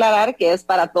quiero aclarar que es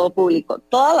para todo público.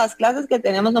 Todas las clases que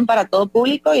tenemos son para todo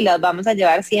público y las vamos a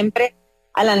llevar siempre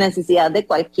a la necesidad de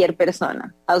cualquier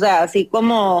persona. O sea, así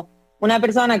como una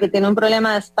persona que tiene un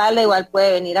problema de espalda igual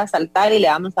puede venir a saltar y le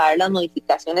vamos a dar las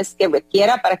modificaciones que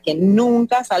requiera para que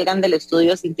nunca salgan del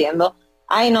estudio sintiendo,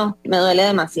 ay no, me duele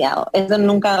demasiado. Eso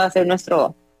nunca va a ser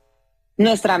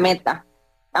nuestra meta.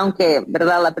 Aunque,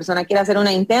 ¿verdad? La persona quiera hacer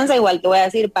una intensa, igual te voy a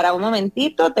decir, para un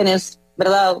momentito tenés,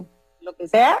 ¿verdad? Lo que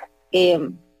sea,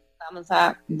 vamos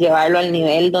a llevarlo al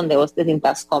nivel donde vos te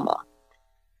sientas cómoda.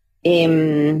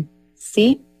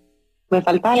 Sí. Me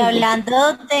falta y algo. Hablando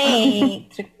de,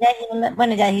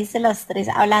 bueno, ya dijiste las tres,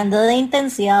 hablando de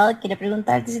intensidad, quiero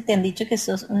preguntarte si te han dicho que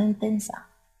sos una intensa.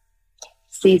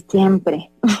 Sí, siempre.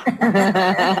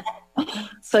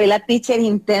 Soy la teacher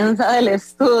intensa del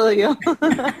estudio.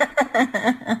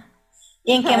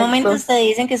 ¿Y en qué momentos te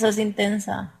dicen que sos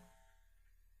intensa?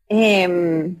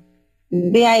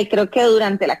 De ahí creo que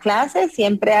durante la clase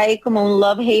siempre hay como un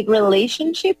love-hate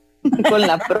relationship con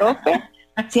la profe.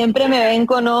 Siempre me ven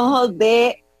con ojos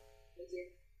de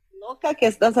loca, ¿qué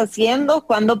estás haciendo?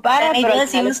 ¿Cuándo para? Pero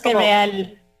decimos que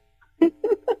real.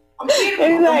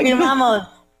 Confirmamos.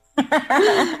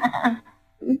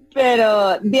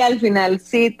 Pero al final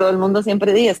sí, todo el mundo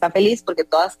siempre está feliz porque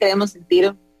todas queremos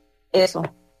sentir eso,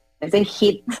 ese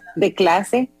hit de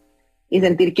clase y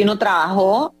sentir que uno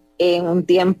trabajó en un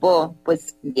tiempo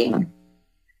pues bien.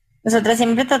 Nosotras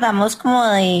siempre tratamos como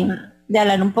de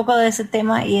hablar un poco de ese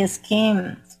tema y es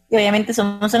que obviamente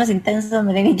somos unas intensas,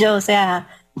 Miren y yo, o sea,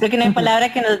 creo que no hay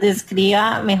palabra que nos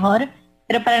describa mejor,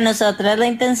 pero para nosotras la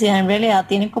intensidad en realidad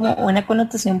tiene como una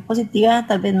connotación positiva,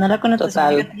 tal vez no la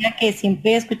connotación negativa que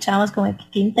siempre escuchamos como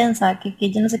que intensa, que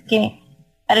yo no sé qué.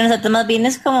 Para nosotros más bien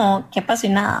es como que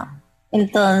apasionada.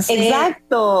 Entonces,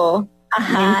 exacto.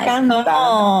 Ajá, me encanta. Es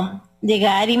como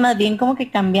llegar y más bien como que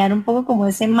cambiar un poco como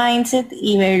ese mindset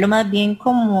y verlo más bien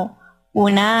como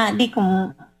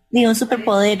un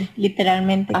superpoder,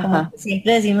 literalmente. Ajá. Como que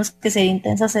siempre decimos que ser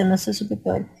intensas es nuestro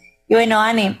superpoder. Y bueno,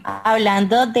 Anne,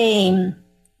 hablando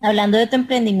de tu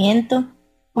emprendimiento,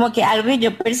 como que algo que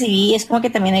yo percibí es como que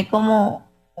también hay como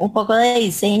un poco de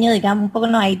diseño, digamos, un poco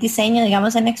no hay diseño,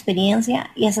 digamos, en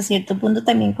experiencia, y hasta cierto punto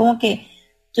también como que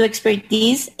tu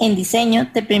expertise en diseño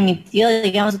te permitió,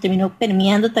 digamos, o terminó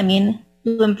permeando también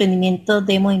tu emprendimiento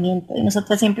de movimiento. Y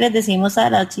nosotras siempre les decimos a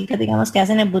las chicas, digamos, que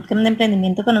hacen el bootcamp de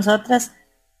emprendimiento con nosotras,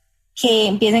 que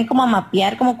empiecen como a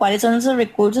mapear como cuáles son esos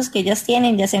recursos que ellas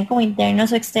tienen, ya sean como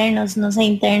internos o externos, no sé,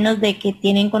 internos de que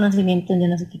tienen conocimiento de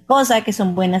no sé qué cosa, que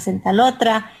son buenas en tal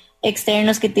otra,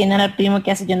 externos que tienen al primo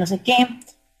que hace yo no sé qué.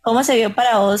 ¿Cómo se vio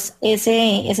para vos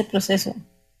ese proceso?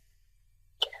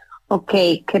 Ok,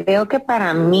 creo que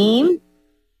para mí,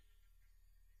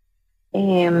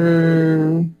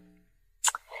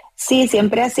 sí,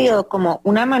 siempre ha sido como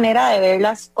una manera de ver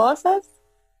las cosas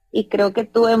y creo que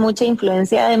tuve mucha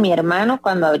influencia de mi hermano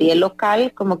cuando abrí el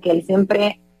local, como que él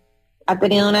siempre ha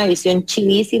tenido una visión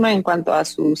chivísima en cuanto a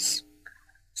su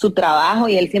trabajo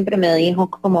y él siempre me dijo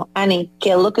como, Annie,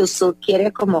 ¿qué es lo que usted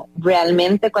quiere como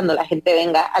realmente cuando la gente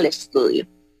venga al estudio?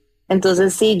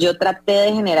 Entonces sí, yo traté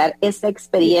de generar esa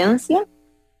experiencia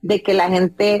de que la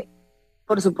gente,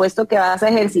 por supuesto que vas a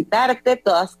ejercitarte,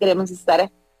 todas queremos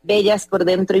estar bellas por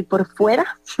dentro y por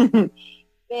fuera,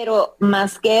 pero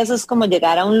más que eso es como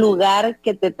llegar a un lugar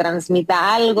que te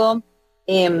transmita algo.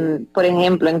 Por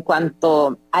ejemplo, en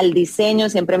cuanto al diseño,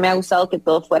 siempre me ha gustado que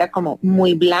todo fuera como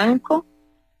muy blanco,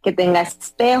 que tenga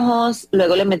espejos,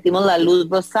 luego le metimos la luz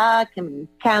rosada que me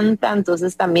encanta,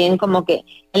 entonces también como que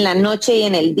en la noche y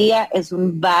en el día es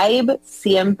un vibe,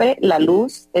 siempre la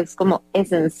luz es como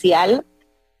esencial.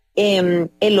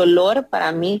 El olor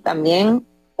para mí también,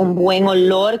 un buen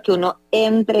olor, que uno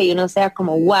entre y uno sea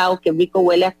como wow, qué rico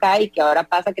huele acá, y que ahora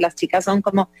pasa que las chicas son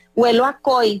como, huelo a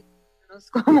koi,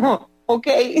 es como ok,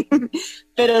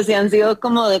 pero sí han sido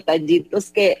como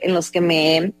detallitos en los que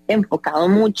me he enfocado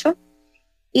mucho.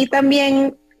 Y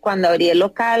también cuando abrí el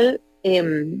local,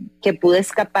 que pude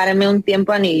escaparme un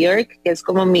tiempo a New York, que es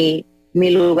como mi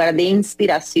lugar de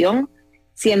inspiración,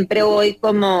 siempre voy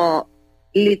como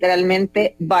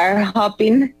literalmente bar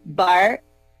hopping,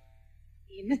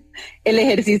 el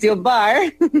ejercicio bar,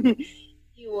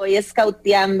 y voy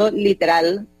scouteando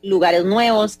literal lugares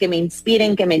nuevos que me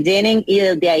inspiren, que me llenen, y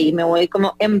desde ahí me voy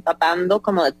como empapando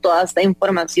como de toda esta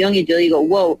información y yo digo,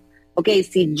 wow, ok,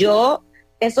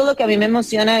 esto es lo que a mí me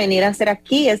emociona venir a hacer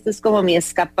aquí, esto es como mi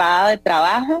escapada de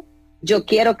trabajo, yo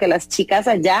quiero que las chicas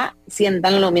allá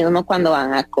sientan lo mismo cuando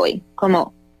van a COI,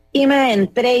 como, y me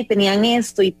entré y tenían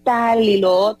esto y tal y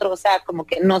lo otro, o sea, como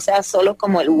que no sea solo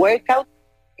como el workout,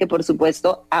 que por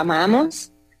supuesto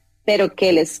amamos, pero que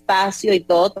el espacio y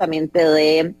todo también te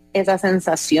dé esa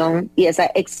sensación y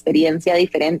esa experiencia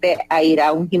diferente a ir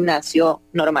a un gimnasio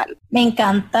normal. Me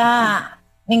encanta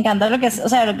Me encanta lo que, o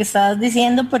sea, lo que estás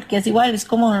diciendo, porque es igual, es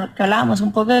como lo que hablábamos,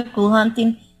 un poco de cool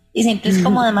hunting, y siempre es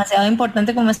como demasiado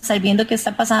importante como estar viendo qué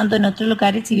está pasando en otros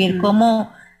lugares y ver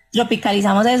cómo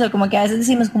tropicalizamos eso, como que a veces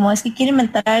decimos como es que quiero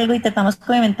inventar algo y tratamos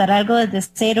de inventar algo desde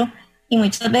cero, y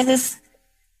muchas veces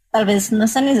tal vez no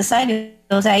es tan necesario.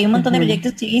 O sea, hay un montón de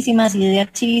proyectos chivísimas,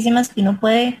 ideas chivísimas que uno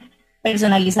puede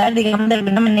personalizar, digamos, de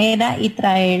alguna manera y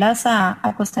traerlas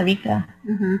a Costa Rica.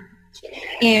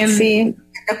 Sí,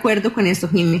 de acuerdo con esto,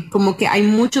 Jimmy. Como que hay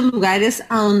muchos lugares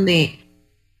a donde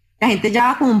la gente ya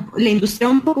va como la industria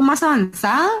un poco más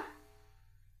avanzada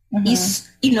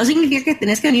y no significa que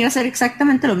tenés que venir a hacer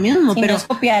exactamente lo mismo, sí, pero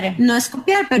no es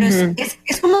copiar, pero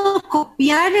es como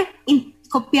copiar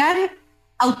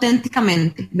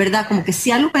auténticamente, ¿verdad? Como que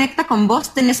si algo conecta con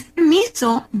vos, tenés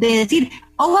permiso de decir,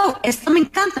 oh, wow, esto me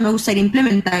encanta, me gustaría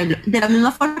implementarlo. De la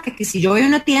misma forma que si yo voy a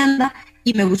una tienda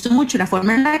y me gustó mucho la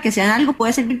forma en la que sean algo,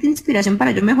 puede servir de inspiración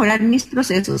para yo mejorar mis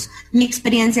procesos, mi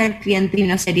experiencia del cliente y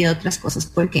una serie de otras cosas,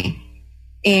 porque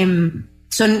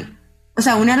son, o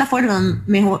sea, una de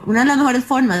las mejores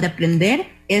formas de aprender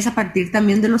es a partir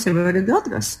también de los errores de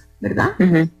otros, ¿verdad?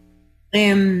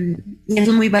 Y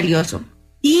eso es muy valioso.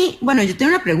 Y bueno, yo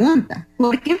tengo una pregunta,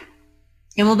 porque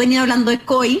hemos venido hablando de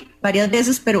COI varias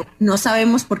veces, pero no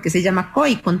sabemos por qué se llama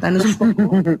COI. Contanos un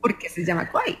poco por qué se llama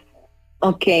COI.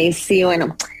 Ok, sí,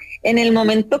 bueno, en el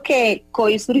momento que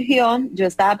COI surgió, yo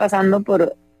estaba pasando por,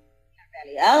 la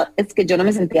realidad es que yo no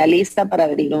me sentía lista para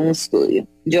abrir un estudio.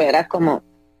 Yo era como,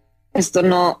 esto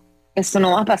no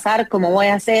va a pasar, ¿cómo voy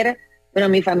a hacer? Pero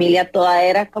mi familia toda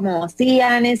era como, sí,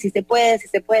 Anne, sí se puede, sí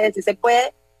se puede, sí se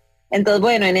puede. Entonces,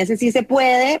 bueno, en ese sí se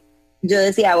puede, yo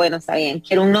decía, bueno, está bien,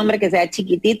 quiero un nombre que sea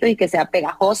chiquitito y que sea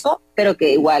pegajoso, pero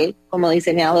que igual, como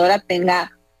diseñadora,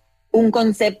 tenga un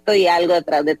concepto y algo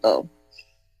detrás de todo.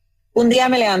 Un día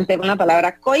me levanté con la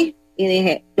palabra COI y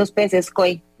dije, los peces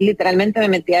COI. Literalmente me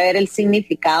metí a ver el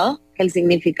significado, que el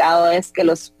significado es que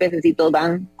los pececitos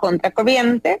van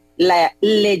contracorriente. La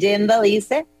leyenda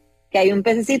dice que hay un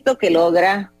pececito que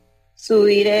logra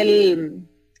subir el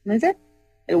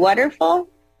waterfall,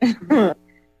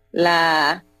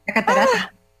 la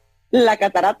catarata. La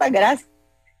catarata, gracias.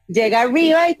 Llega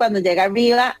arriba y cuando llega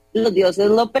arriba, los dioses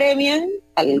lo premian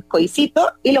al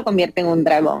coicito y lo convierten en un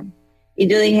dragón. Y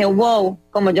yo dije, wow,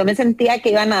 como yo me sentía que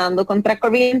iba nadando contra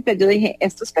corriente, yo dije,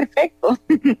 esto es perfecto.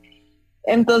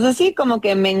 Entonces sí, como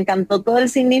que me encantó todo el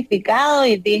significado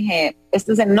y dije,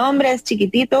 este es el nombre, es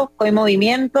chiquitito, COI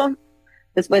movimiento.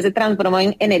 Después se transformó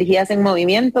en energías en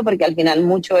movimiento, porque al final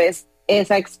mucho es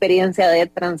esa experiencia de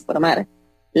transformar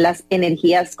las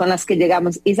energías con las que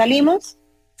llegamos y salimos,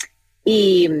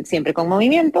 y siempre con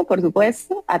movimiento, por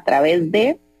supuesto, a través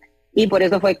de, y por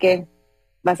eso fue que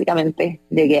básicamente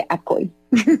llegué a COI.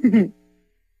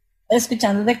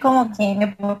 Escuchándote como que me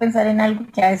puedo pensar en algo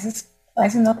que a veces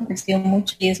no reflexiono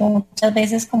mucho, y eso muchas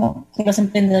veces como que los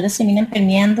emprendedores terminan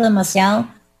permeando demasiado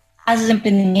a sus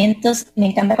emprendimientos. Me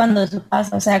encanta cuando eso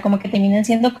pasa, o sea, como que terminan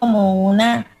siendo como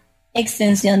una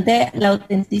extensión de la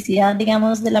autenticidad,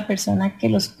 digamos, de la persona que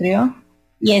los creó,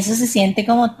 y eso se siente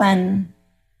como tan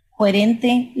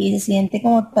coherente y se siente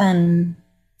como tan,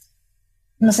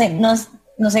 no sé,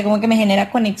 como que me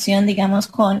genera conexión, digamos,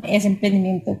 con ese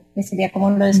emprendimiento, que sería como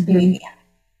lo describiría.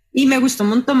 Y me gustó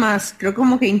un montón más, creo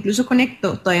como que incluso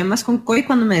conecto todavía más con COI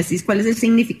cuando me decís cuál es el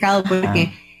significado,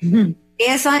 porque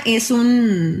esa es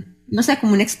no sé,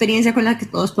 como una experiencia con la que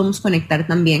todos podemos conectar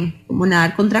también, como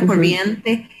nadar contra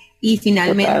corriente y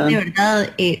finalmente,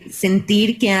 ¿verdad?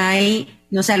 Sentir que hay,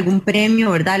 no sé, algún premio,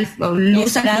 ¿verdad?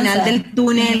 Luz al final del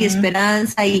túnel y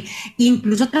esperanza y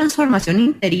incluso transformación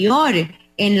interior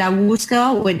en la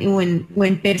búsqueda o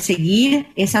en perseguir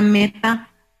esa meta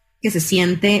que se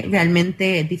siente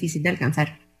realmente difícil de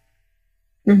alcanzar.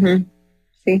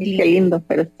 Sí, qué lindo,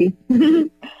 pero sí.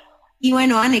 Y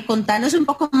bueno, Anne, contanos un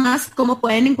poco más cómo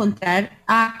pueden encontrar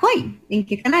a COI, ¿en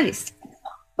qué canales?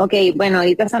 Ok, bueno,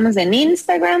 ahorita estamos en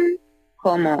Instagram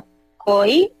como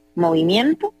COI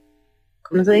Movimiento,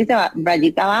 ¿cómo se dice?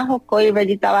 Rayita abajo, COI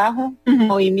rayita abajo,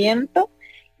 Movimiento.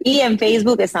 Y en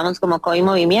Facebook estamos como COI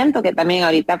Movimiento, que también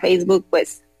ahorita Facebook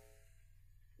pues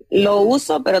lo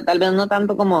uso, pero tal vez no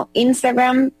tanto como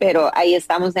Instagram, pero ahí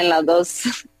estamos en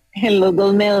los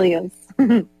dos medios.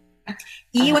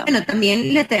 Y bueno,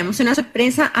 también le tenemos una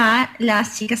sorpresa a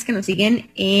las chicas que nos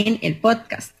siguen en el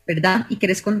podcast, ¿verdad? Y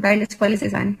querés contarles cuáles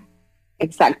son.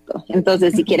 Exacto.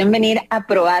 Entonces, si quieren venir a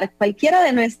probar cualquiera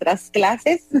de nuestras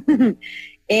clases,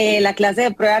 la clase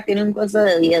de prueba tiene un costo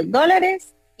de $10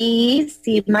 y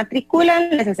si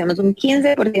matriculan, les hacemos un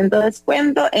 15% de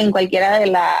descuento en cualquiera de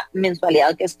la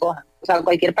mensualidad que escojan. O sea,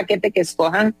 cualquier paquete que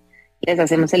escojan, les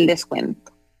hacemos el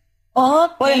descuento.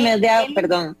 Okay. Por el mes de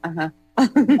perdón, ajá.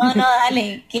 No,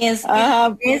 dale, que es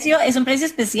un precio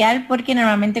especial porque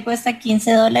normalmente cuesta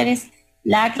 $15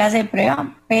 la clase de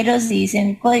prueba, pero si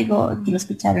dicen código que lo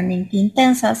escucharon en Qué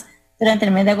Intensas, durante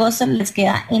el mes de agosto les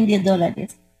queda en $10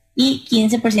 y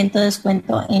 15% de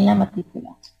descuento en la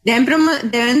matrícula.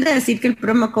 Deben de decir que el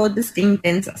promo code es Qué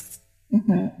Intensas.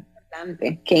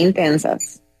 Importante, Qué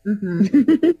Intensas.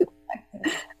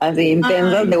 Así,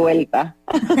 intensas de vuelta.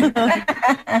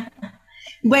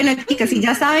 Bueno, chicas, y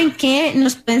ya saben que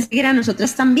nos pueden seguir a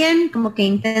nosotras también, como Qué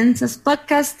Intensas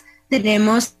Podcast.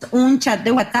 Tenemos un chat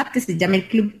de WhatsApp que se llama el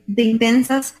Club de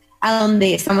Intensas, a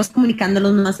donde estamos comunicando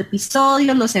los nuevos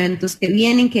episodios, los eventos que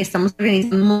vienen, que estamos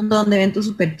organizando un montón de eventos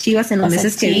súper chivas en los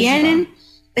meses que vienen.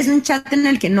 Es un chat en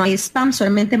el que no hay spam,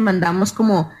 solamente mandamos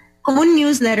como un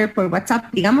newsletter por WhatsApp,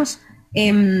 digamos.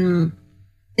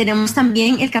 Tenemos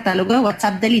también el catálogo de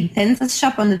WhatsApp del Intensas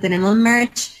Shop, donde tenemos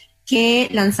merch que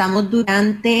lanzamos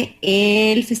durante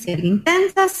el Festival de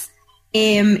Intensas.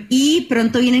 Y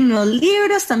pronto vienen nuevos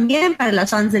libros también para las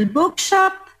fans del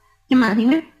bookshop. ¿Qué más,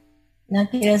 Jimé? No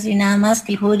quiero decir nada más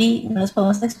que el hoodie, no nos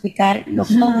podemos explicar lo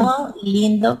cómodo y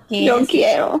lindo que Yo es.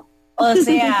 quiero. O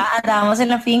sea, andábamos en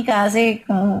la finca hace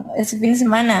como este fin de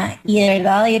semana y de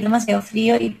verdad ahí es demasiado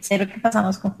frío y cero que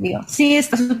pasamos con frío. Sí,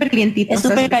 está súper calientito. Es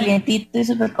súper calientito y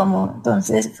súper cómodo.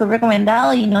 Entonces fue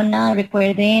recomendado y no nada,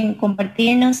 recuerden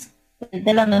compartirnos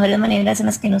de las mejores maneras en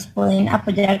las que nos pueden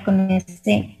apoyar con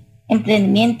este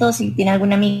emprendimiento. Si tiene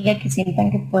alguna amiga que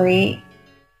sientan que puede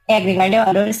agregarle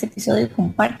valor a este episodio,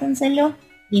 compártanselo.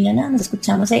 Y no nada, nos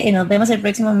vemos el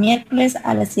próximo miércoles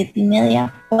a las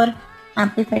 7:30 por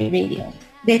Amplify Radio.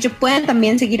 De hecho, pueden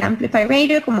también seguir Amplify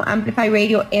Radio como Amplify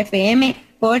Radio FM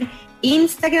por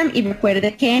Instagram, y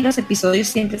recuerden que los episodios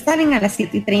siempre salen a las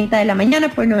 7:30 de la mañana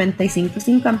por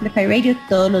 95.5 Amplify Radio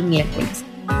todos los miércoles.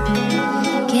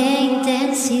 Qué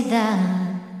intensidad.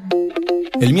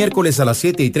 El miércoles a las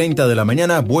 7:30 de la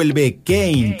mañana vuelve Qué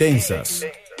Intensas,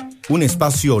 un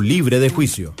espacio libre de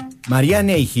juicio.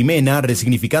 Mariana y Jimena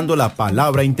resignificando la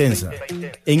palabra intensa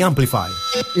en Amplify.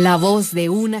 La voz de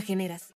una generación.